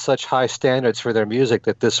Beatles had such high standards for their music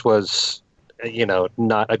that this was,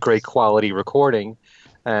 not a great quality recording,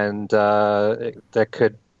 and their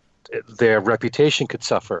reputation could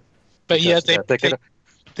suffer. But yet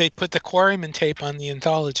they put the Quarrymen tape on the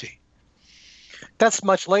anthology. That's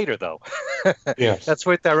much later, though. Yes. That's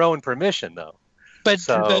with their own permission, though. But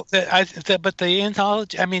the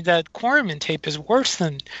anthology, the Quarrymen tape is worse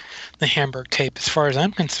than the Hamburg tape, as far as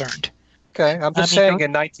I'm concerned. Okay, I'm just saying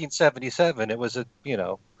in 1977, it was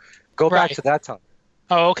go back to that time.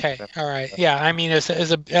 Oh, okay, all right, yeah.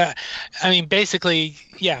 Basically,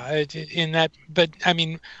 yeah. In that, but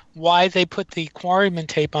why they put the Quarrymen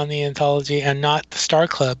tape on the anthology and not the Star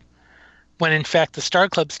Club, when in fact the Star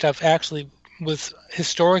Club stuff actually was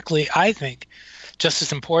historically, I think, just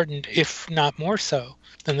as important, if not more so,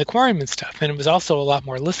 than the Quarrymen stuff, and it was also a lot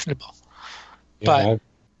more listenable. Yeah, but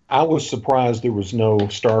I was surprised there was no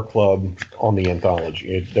Star Club on the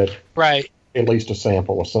anthology. Right. At least a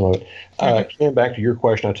sample of some of it. Coming back to your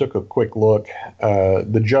question, I took a quick look.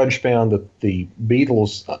 The judge found that the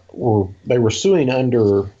Beatles were suing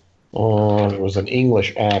under it was an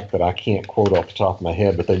English act that I can't quote off the top of my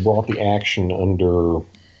head, but they brought the action under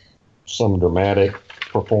some dramatic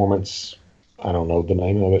performance. I don't know the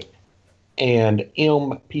name of it. And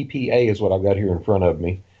MPPA is what I've got here in front of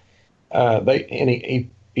me.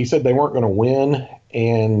 He said they weren't going to win,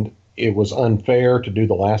 and it was unfair to do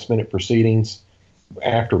the last-minute proceedings.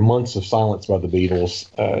 After months of silence by the Beatles,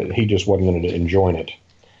 he just wasn't going to enjoin it.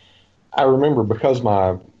 I remember, because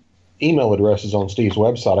my email address is on Steve's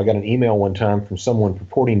website, I got an email one time from someone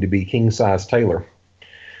purporting to be King-Size Taylor.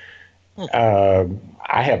 I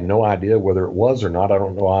have no idea whether it was or not. I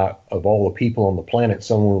don't know of all the people on the planet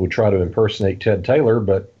someone would try to impersonate Ted Taylor,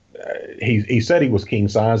 but he said he was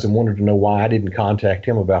king-size and wanted to know why I didn't contact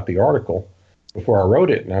him about the article before I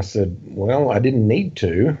wrote it. And I said, well, I didn't need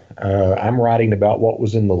to. I'm writing about what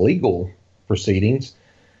was in the legal proceedings,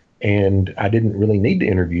 and I didn't really need to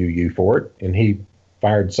interview you for it. And he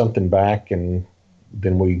fired something back, and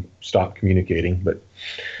then we stopped communicating. But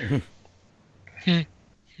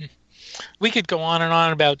we could go on and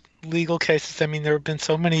on about legal cases. There have been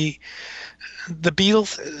so many. The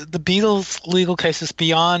Beatles legal cases,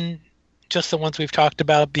 beyond just the ones we've talked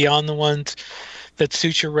about, beyond the ones that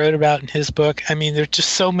Sucher wrote about in his book. There's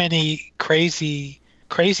just so many crazy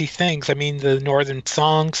things. The Northern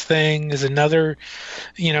Songs thing is another,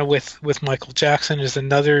 with Michael Jackson is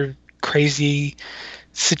another crazy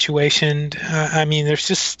situation. I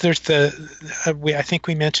think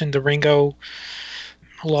we mentioned the Ringo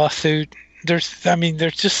lawsuit. There's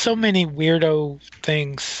just so many weirdo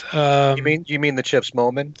things. You mean the Chips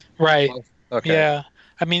moment? Right. Okay. Yeah.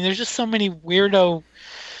 There's just so many weirdo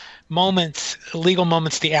moments, legal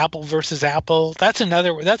moments. The Apple versus Apple. That's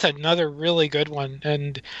another really good one.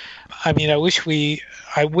 And I wish we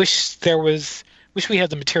had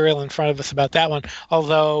the material in front of us about that one.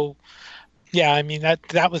 Although, yeah,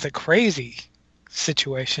 that was a crazy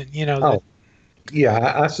situation.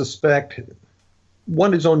 I suspect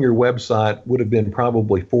one is on your website would have been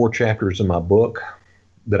probably 4 chapters in my book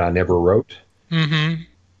that I never wrote. Mm-hmm.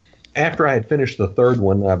 After I had finished the 3rd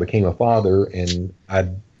one, I became a father, and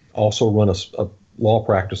I'd also run a law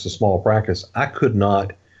practice, a small practice. I could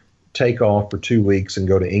not take off for 2 weeks and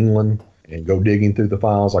go to England and go digging through the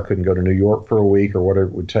files. I couldn't go to New York for a week or whatever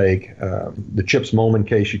it would take. The Chips Moman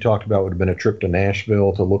case you talked about would have been a trip to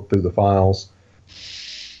Nashville to look through the files.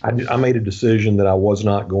 I made a decision that I was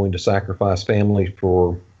not going to sacrifice family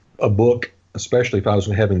for a book, especially if I was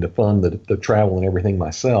having to fund the travel and everything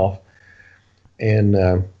myself.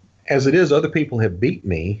 And as it is, other people have beat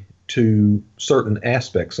me to certain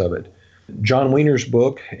aspects of it. John Wiener's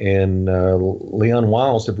book and Leon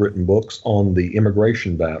Wiles have written books on the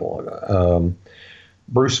immigration battle.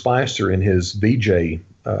 Bruce Spicer, in his VJ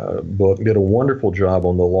book, did a wonderful job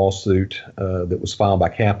on the lawsuit that was filed by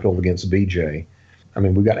Capitol against VJ. I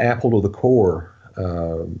mean, we got Apple to the core.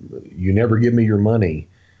 You never give me your money.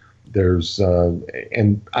 There's,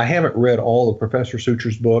 and I haven't read all of Professor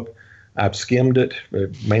Sucher's book. I've skimmed it,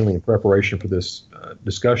 mainly in preparation for this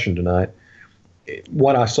discussion tonight.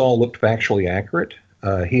 What I saw looked factually accurate.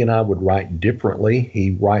 He and I would write differently.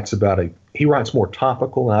 He writes more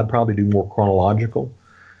topical, and I'd probably do more chronological.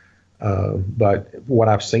 But what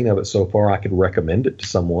I've seen of it so far, I could recommend it to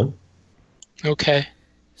someone. Okay.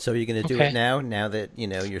 So you're going to do it now that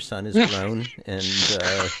your son is grown and.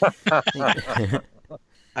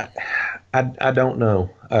 I don't know.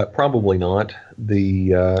 Probably not.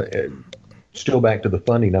 Still back to the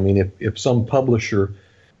funding. I mean, if some publisher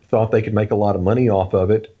thought they could make a lot of money off of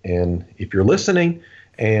it, and if you're listening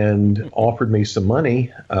and offered me some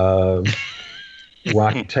money, where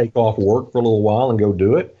I could take off work for a little while and go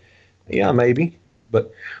do it, yeah, maybe.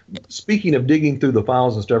 But speaking of digging through the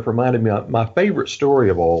files and stuff, reminded me of my favorite story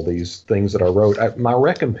of all these things that I wrote. My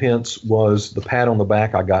recompense was the pat on the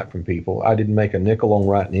back I got from people. I didn't make a nickel on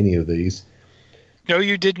writing any of these. No,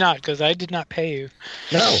 you did not, because I did not pay you.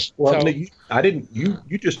 No, well, so, I didn't. You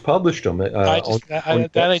just published them. I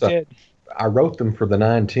did. I wrote them for the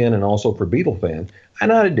 910 and also for Beatle Fan,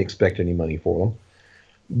 and I didn't expect any money for them.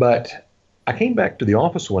 But I came back to the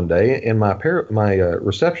office one day, and my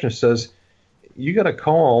receptionist says, "You got a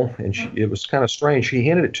call," and it was kind of strange. She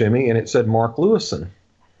handed it to me, and it said Mark Lewison.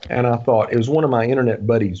 And I thought it was one of my internet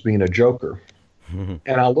buddies being a joker. And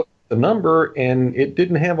I looked at the number, and it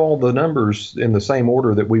didn't have all the numbers in the same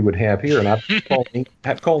order that we would have here. And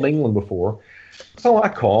I've called England before. So I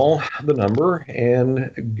call the number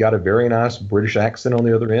and got a very nice British accent on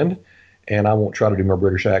the other end. And I won't try to do my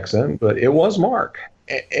British accent, but it was Mark.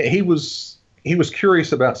 He was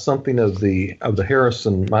curious about something of the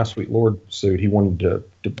Harrison My Sweet Lord suit. He wanted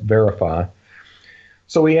to verify.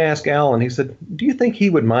 So he asked Alan, he said, "Do you think he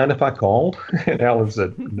would mind if I called?" And Alan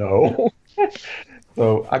said, "No."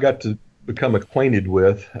 So I got to become acquainted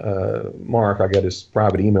with Mark. I got his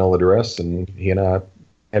private email address, and he and I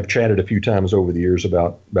have chatted a few times over the years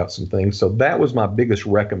about some things. So that was my biggest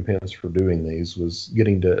recompense for doing these, was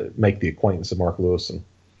getting to make the acquaintance of Mark Lewison.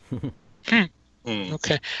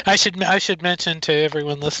 Okay. I should mention to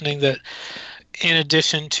everyone listening that in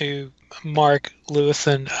addition to Mark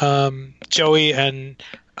Lewison, Joey and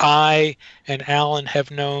I and Alan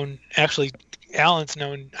have known, actually Alan's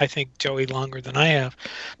known, I think, Joey longer than I have,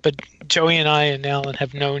 but Joey and I and Alan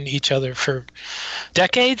have known each other for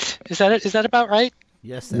decades. Is that about right?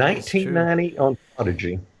 Yes. 1990 on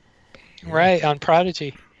Prodigy. Right, on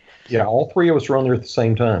Prodigy. Yeah, all three of us were on there at the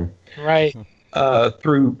same time. Right.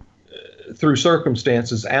 Through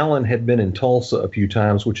circumstances, Alan had been in Tulsa a few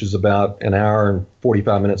times, which is about an hour and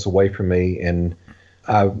 45 minutes away from me, and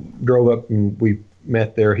I drove up and we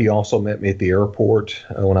met there. He also met me at the airport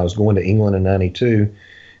when I was going to England in 92,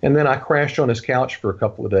 and then I crashed on his couch for a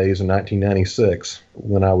couple of days in 1996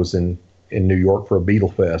 when I was in New York for a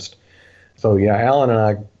Beatle Fest. So yeah, Alan and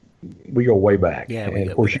I, we go way back. Yeah, and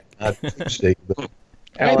of course, Steve, but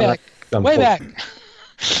way back.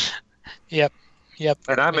 Yep.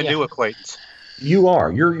 And I'm a new acquaintance. You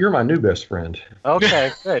are. You're my new best friend.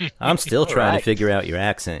 Okay, good. I'm still trying to figure out your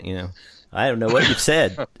accent. I don't know what you've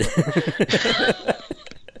said.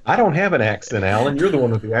 I don't have an accent, Alan. You're the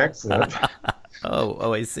one with the accent.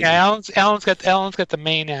 Oh, I see. Yeah, Alan's got the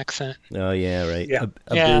Maine accent. Oh yeah, right.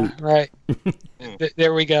 Yeah, right.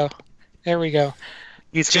 There we go.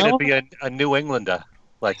 He's going to be a New Englander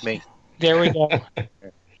like me. There we go.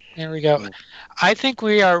 I think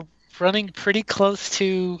we are running pretty close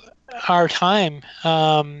to our time.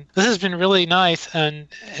 This has been really nice, and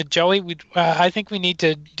Joey, I think we need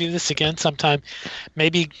to do this again sometime.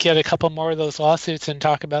 Maybe get a couple more of those lawsuits and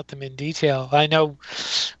talk about them in detail. I know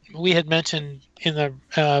we had mentioned in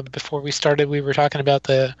the before we started, we were talking about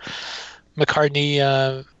the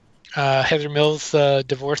McCartney Heather Mills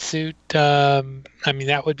divorce suit. I mean,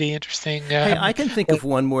 that would be interesting. Hey, I can think of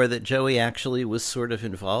one more that Joey actually was sort of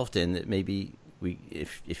involved in that maybe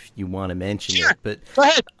if you want to mention it. But go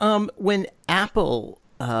ahead. When Apple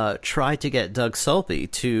tried to get Doug Sulpy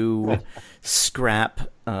to scrap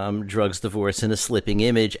Drugs, Divorce, and a Slipping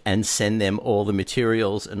Image and send them all the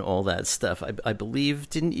materials and all that stuff, I believe,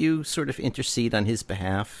 didn't you sort of intercede on his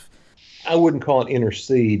behalf? I wouldn't call it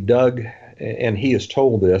intercede. Doug, and he has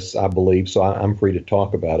told this, I believe, so I'm free to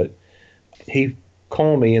talk about it. He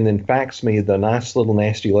called me and then faxed me the nice little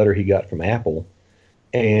nasty letter he got from Apple,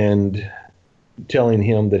 and telling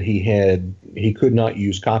him that he could not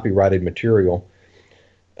use copyrighted material.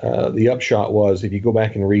 The upshot was, if you go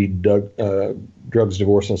back and read Drugs,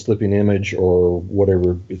 Divorce, and Sleeping Image, or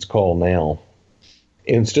whatever it's called now,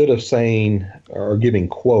 instead of saying or giving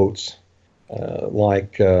quotes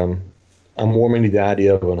I'm warming to the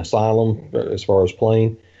idea of an asylum as far as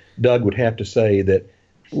playing, Doug would have to say that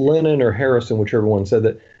Lennon or Harrison, whichever one said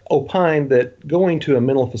that, opined that going to a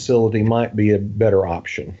mental facility might be a better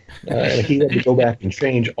option. He had to go back and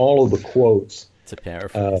change all of the quotes. To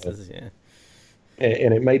paraphrase, yeah.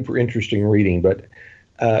 And it made for interesting reading. But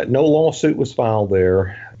no lawsuit was filed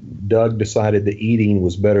there. Doug decided that eating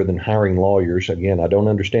was better than hiring lawyers. Again, I don't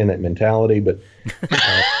understand that mentality, but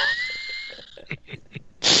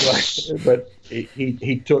but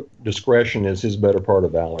he took discretion as his better part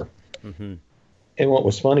of valor. Mm-hmm. And what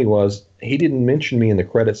was funny was he didn't mention me in the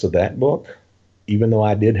credits of that book, even though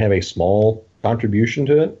I did have a small contribution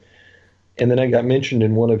to it. And then I got mentioned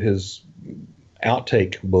in one of his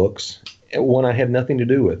outtake books, one I had nothing to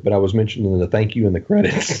do with, but I was mentioned in the thank you in the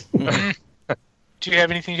credits. Do you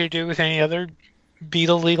have anything to do with any other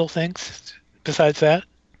Beatle legal things besides that?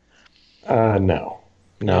 No.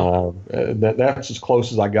 That's as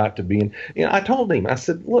close as I got to being. I told him, I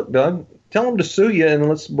said, look, Doug, tell him to sue you and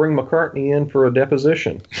let's bring McCartney in for a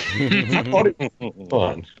deposition. I thought it was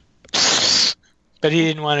fun. But he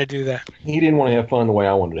didn't want to do that. He didn't want to have fun the way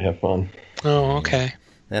I wanted to have fun. Oh, okay.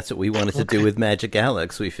 That's what we wanted to do with Magic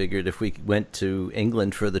Alex. We figured if we went to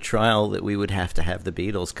England for the trial that we would have to have the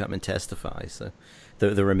Beatles come and testify. So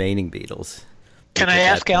the remaining Beatles. Can I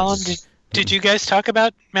ask Alan, did you guys talk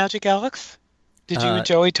about Magic Alex? Did you and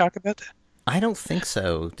Joey talk about that? I don't think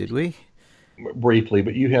so. Did we? Briefly,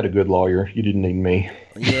 but you had a good lawyer. You didn't need me.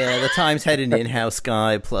 Yeah, the Times had an in-house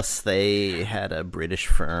guy, plus they had a British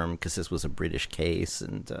firm because this was a British case,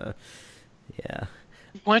 and yeah.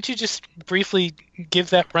 Why don't you just briefly give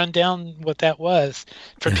that rundown what that was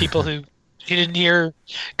for people who didn't hear?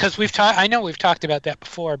 Because I know we've talked about that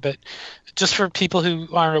before, but just for people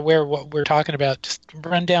who aren't aware of what we're talking about, just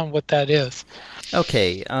run down what that is.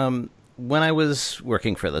 Okay. When I was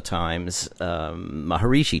working for the Times,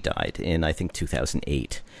 Maharishi died in, I think,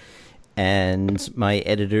 2008. And my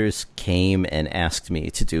editors came and asked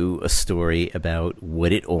me to do a story about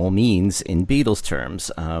what it all means in Beatles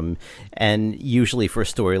terms. And usually for a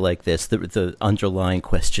story like this, the underlying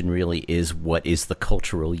question really is, what is the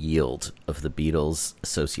cultural yield of the Beatles'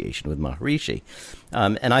 association with Maharishi?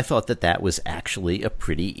 And I thought that was actually a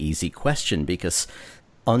pretty easy question, because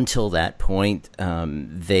until that point,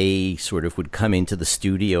 they sort of would come into the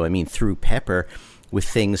studio, through Pepper, with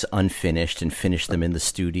things unfinished and finish them in the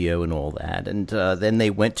studio and all that. And then they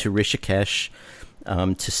went to Rishikesh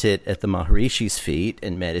to sit at the Maharishi's feet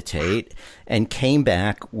and meditate, and came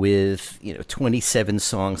back with 27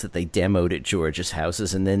 songs that they demoed at George's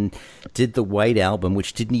houses, and then did the White Album,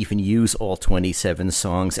 which didn't even use all 27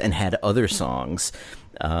 songs and had other songs.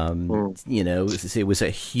 It was a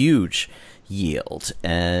huge yield.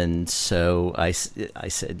 And so I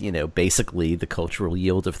said, basically the cultural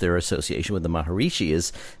yield of their association with the Maharishi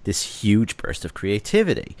is this huge burst of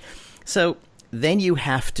creativity. So then you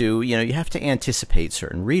have to anticipate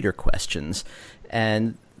certain reader questions.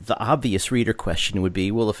 And the obvious reader question would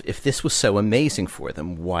be, well, if this was so amazing for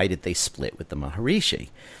them, why did they split with the Maharishi?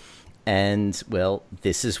 And, well,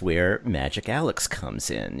 this is where Magic Alex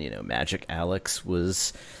comes in. Magic Alex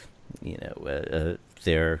was,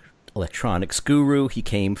 their electronics guru. He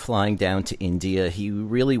came flying down to India. He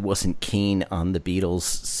really wasn't keen on the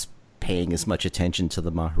Beatles paying as much attention to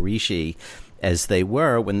the Maharishi as they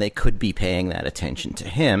were when they could be paying that attention to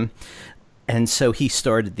him. And so he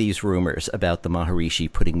started these rumors about the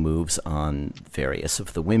Maharishi putting moves on various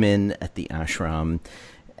of the women at the ashram.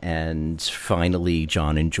 And finally,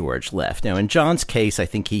 John and George left. Now, in John's case, I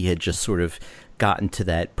think he had just sort of gotten to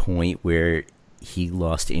that point where he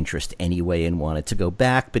lost interest anyway and wanted to go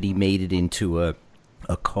back, but he made it into a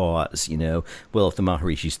cause, Well, if the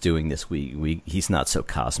Maharishi's doing this, he's not so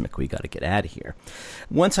cosmic, we got to get out of here.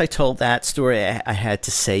 Once I told that story, I had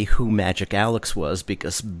to say who Magic Alex was,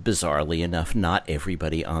 because bizarrely enough, not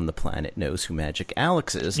everybody on the planet knows who Magic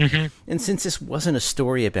Alex is. Mm-hmm. And since this wasn't a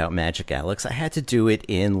story about Magic Alex, I had to do it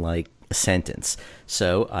in a sentence.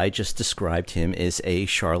 So I just described him as a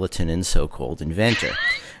charlatan and so-called inventor.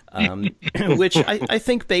 Which I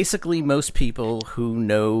think basically most people who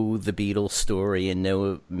know the Beatles story and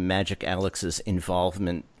know Magic Alex's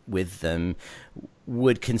involvement with them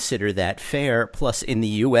would consider that fair. Plus, in the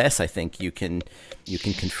U.S., I think you can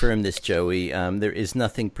confirm this, Joey. There is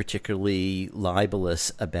nothing particularly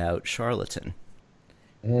libelous about charlatan.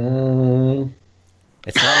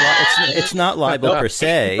 It's not libel per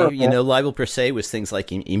se. Libel per se was things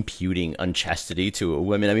like imputing unchastity to a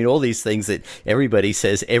woman. All these things that everybody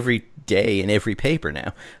says every day in every paper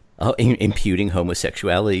now. imputing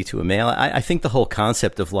homosexuality to a male. I think the whole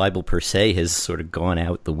concept of libel per se has sort of gone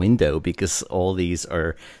out the window because all these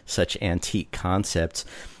are such antique concepts.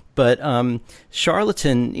 But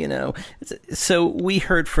charlatan, so we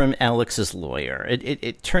heard from Alex's lawyer.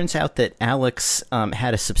 It turns out that Alex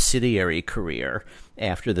had a subsidiary career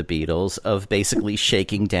after the Beatles of basically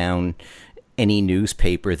shaking down any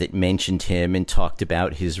newspaper that mentioned him and talked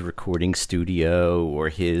about his recording studio or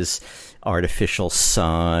his artificial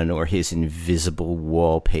sun or his invisible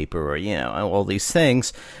wallpaper or, all these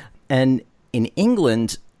things. And in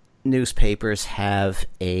England, newspapers have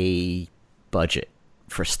a budget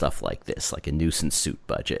for stuff like this, like a nuisance suit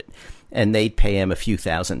budget. And they'd pay him a few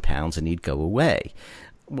 £1,000s and he'd go away.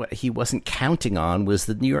 What he wasn't counting on was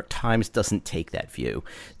the New York Times doesn't take that view.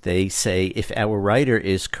 They say, if our writer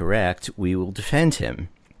is correct, we will defend him.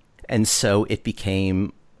 And so it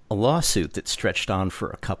became a lawsuit that stretched on for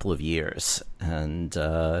a couple of years. And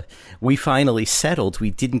we finally settled.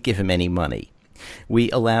 We didn't give him any money. We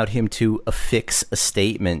allowed him to affix a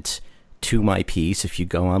statement to my piece. If you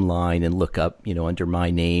go online and look up, under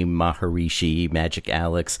my name, Maharishi, Magic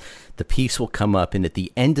Alex, the piece will come up. And at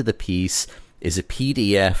the end of the piece is a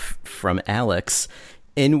PDF from Alex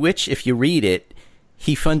in which, if you read it,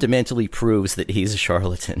 he fundamentally proves that he's a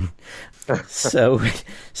charlatan. So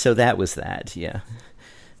that was that. Yeah.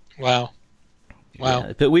 Wow.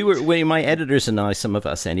 Yeah, but my editors and I, some of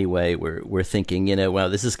us anyway, were thinking, wow,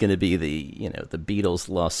 this is going to be the Beatles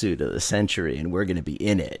lawsuit of the century, and we're going to be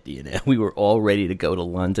in it. We were all ready to go to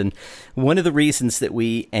London. One of the reasons that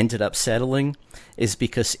we ended up settling is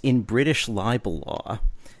because in British libel law,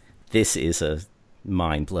 this is a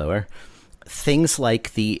mind blower, things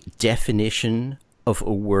like the definition of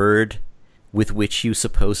a word with which you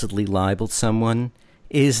supposedly libeled someone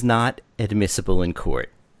is not admissible in court.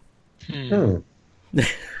 And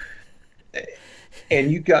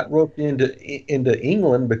you got roped into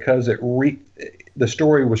England because the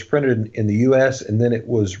story was printed in the U.S. and then it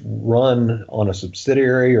was run on a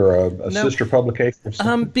subsidiary or a sister publication or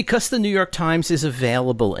something? Because the New York Times is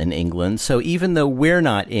available in England, so even though we're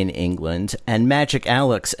not in England, and Magic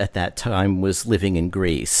Alex at that time was living in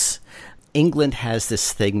Greece, England has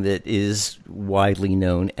this thing that is widely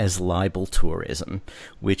known as libel tourism,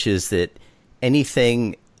 which is that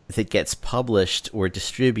anything that gets published or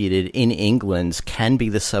distributed in England can be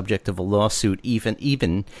the subject of a lawsuit,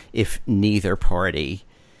 even if neither party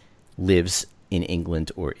lives in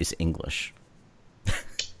England or is English.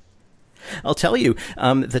 I'll tell you,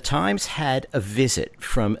 the Times had a visit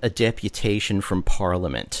from a deputation from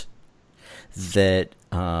Parliament that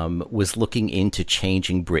was looking into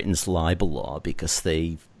changing Britain's libel law because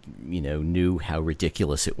they knew how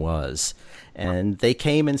ridiculous it was. And they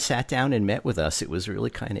came and sat down and met with us. It was really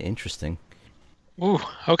kind of interesting. Ooh,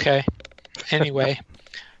 okay. Anyway,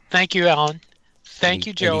 thank you, Alan. Thank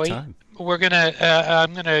you, Joey. Anytime. We're gonna.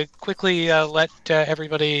 I'm gonna quickly let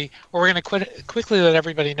everybody, or we're gonna quickly let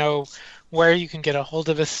everybody know where you can get a hold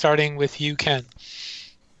of us. Starting with you, Ken.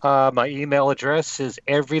 My email address is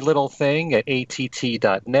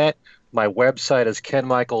everylittlething@att.net. My website is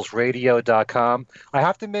kenmichaelsradio.com. I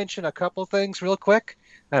have to mention a couple things real quick,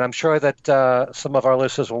 and I'm sure that some of our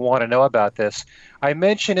listeners will want to know about this. I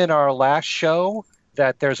mentioned in our last show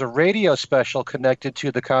that there's a radio special connected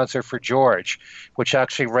to the Concert for George, which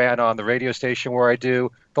actually ran on the radio station where I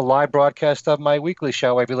do the live broadcast of my weekly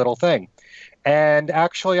show, Every Little Thing. And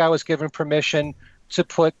actually, I was given permission to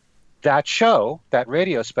put that show, that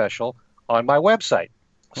radio special, on my website.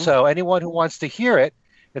 So anyone who wants to hear it,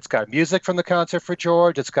 it's got music from the Concert for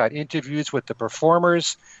George. It's got interviews with the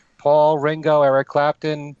performers, Paul, Ringo, Eric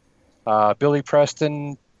Clapton, Billy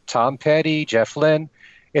Preston, Tom Petty, Jeff Lynne.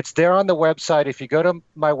 It's there on the website. If you go to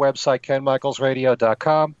my website,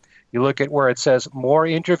 kenmichaelsradio.com, you look at where it says More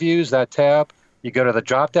Interviews, that tab. You go to the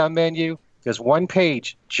drop-down menu. There's one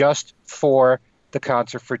page just for the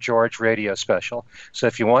Concert for George radio special. So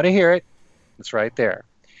if you want to hear it, it's right there.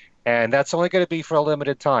 And that's only going to be for a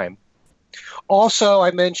limited time. Also,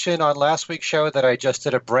 I mentioned on last week's show that I just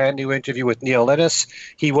did a brand new interview with Neil Innes.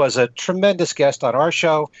 He was a tremendous guest on our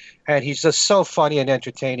show, and he's just so funny and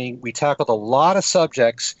entertaining. We tackled a lot of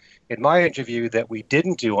subjects in my interview that we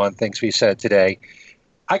didn't do on Things We Said Today.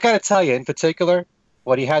 I got to tell you, in particular,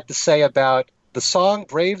 what he had to say about the song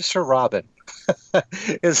Brave Sir Robin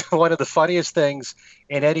is one of the funniest things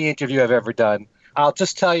in any interview I've ever done. I'll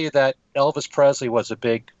just tell you that Elvis Presley was a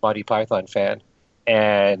big Monty Python fan.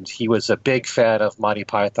 And he was a big fan of Monty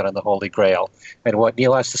Python and the Holy Grail. And what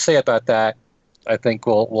Neil has to say about that, I think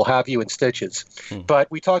will have you in stitches.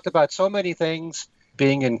 But we talked about so many things,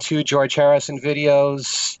 being in 2 George Harrison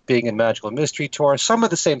videos, being in Magical Mystery Tour, some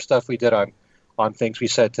of the same stuff we did on on Things We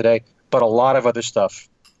Said Today, but a lot of other stuff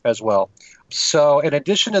as well. So in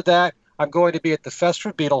addition to that, I'm going to be at the Fest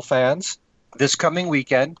for Beatle fans this coming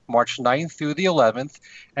weekend, March 9th through the 11th.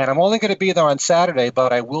 And I'm only going to be there on Saturday,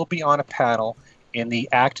 but I will be on a panel in the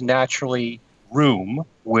Act Naturally room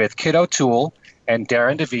with Kid O'Toole and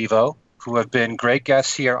Darren DeVivo, who have been great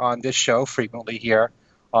guests here on this show, frequently here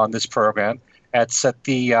on this program. It's at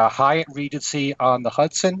the Hyatt Regency on the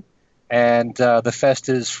Hudson, and the fest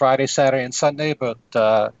is Friday, Saturday, and Sunday, but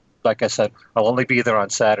like I said, I'll only be there on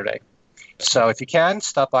Saturday. So if you can,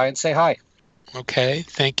 stop by and say hi. Okay,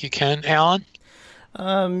 thank you, Ken. Alan?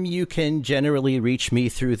 You can generally reach me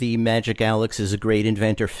through the Magic Alex is a Great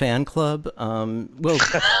Inventor fan club. Well,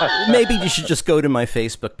 maybe you should just go to my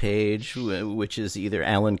Facebook page, which is either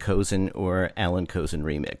Alan Kozin or Alan Kozin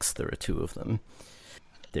Remix. There are two of them.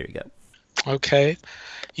 There you go. Okay.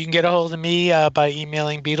 You can get a hold of me by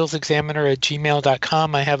emailing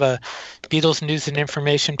BeatlesExaminer@gmail.com. I have a Beatles news and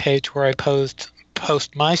information page where I post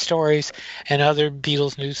my stories and other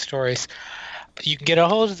Beatles news stories. You can get a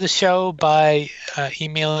hold of the show by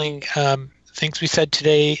emailing Things We Said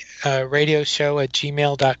Today radio show at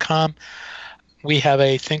gmail.com. We have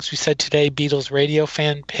a Things We Said Today Beatles radio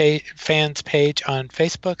fans page on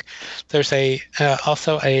Facebook. There's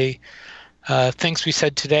also a Things We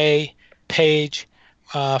Said Today page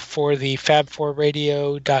for the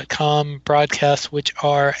fab4radio.com broadcasts, which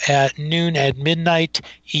are at noon at midnight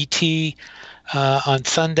ET on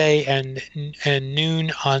Sunday and noon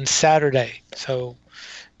on Saturday. So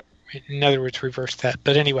in other words, reverse that.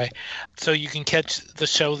 But anyway, so you can catch the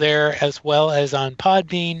show there as well as on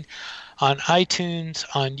Podbean, on iTunes,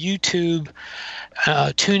 on YouTube,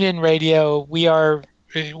 TuneIn Radio. We are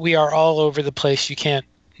all over the place. You can't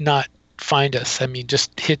not find us. I mean,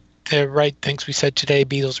 just hit the right Things We Said Today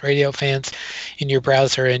Beatles radio fans in your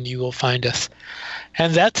browser and you will find us.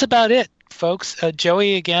 And that's about it, folks.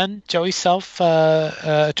 Joey Self,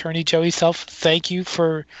 attorney Joey Self, thank you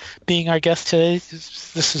for being our guest today.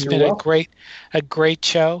 This has been welcome. a great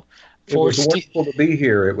show. It was wonderful to be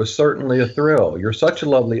here. It was certainly a thrill. You're such a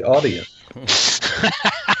lovely audience.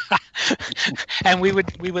 And we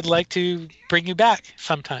would like to bring you back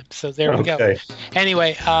sometime. So there we go.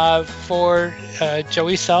 Anyway, for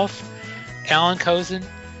Joey Self, Alan Kozin,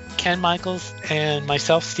 Ken Michaels, and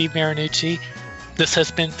myself, Steve Marinucci, this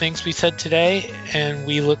has been Things We Said Today, and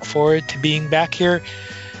we look forward to being back here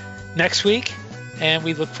next week, and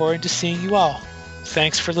we look forward to seeing you all.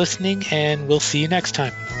 Thanks for listening, and we'll see you next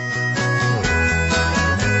time.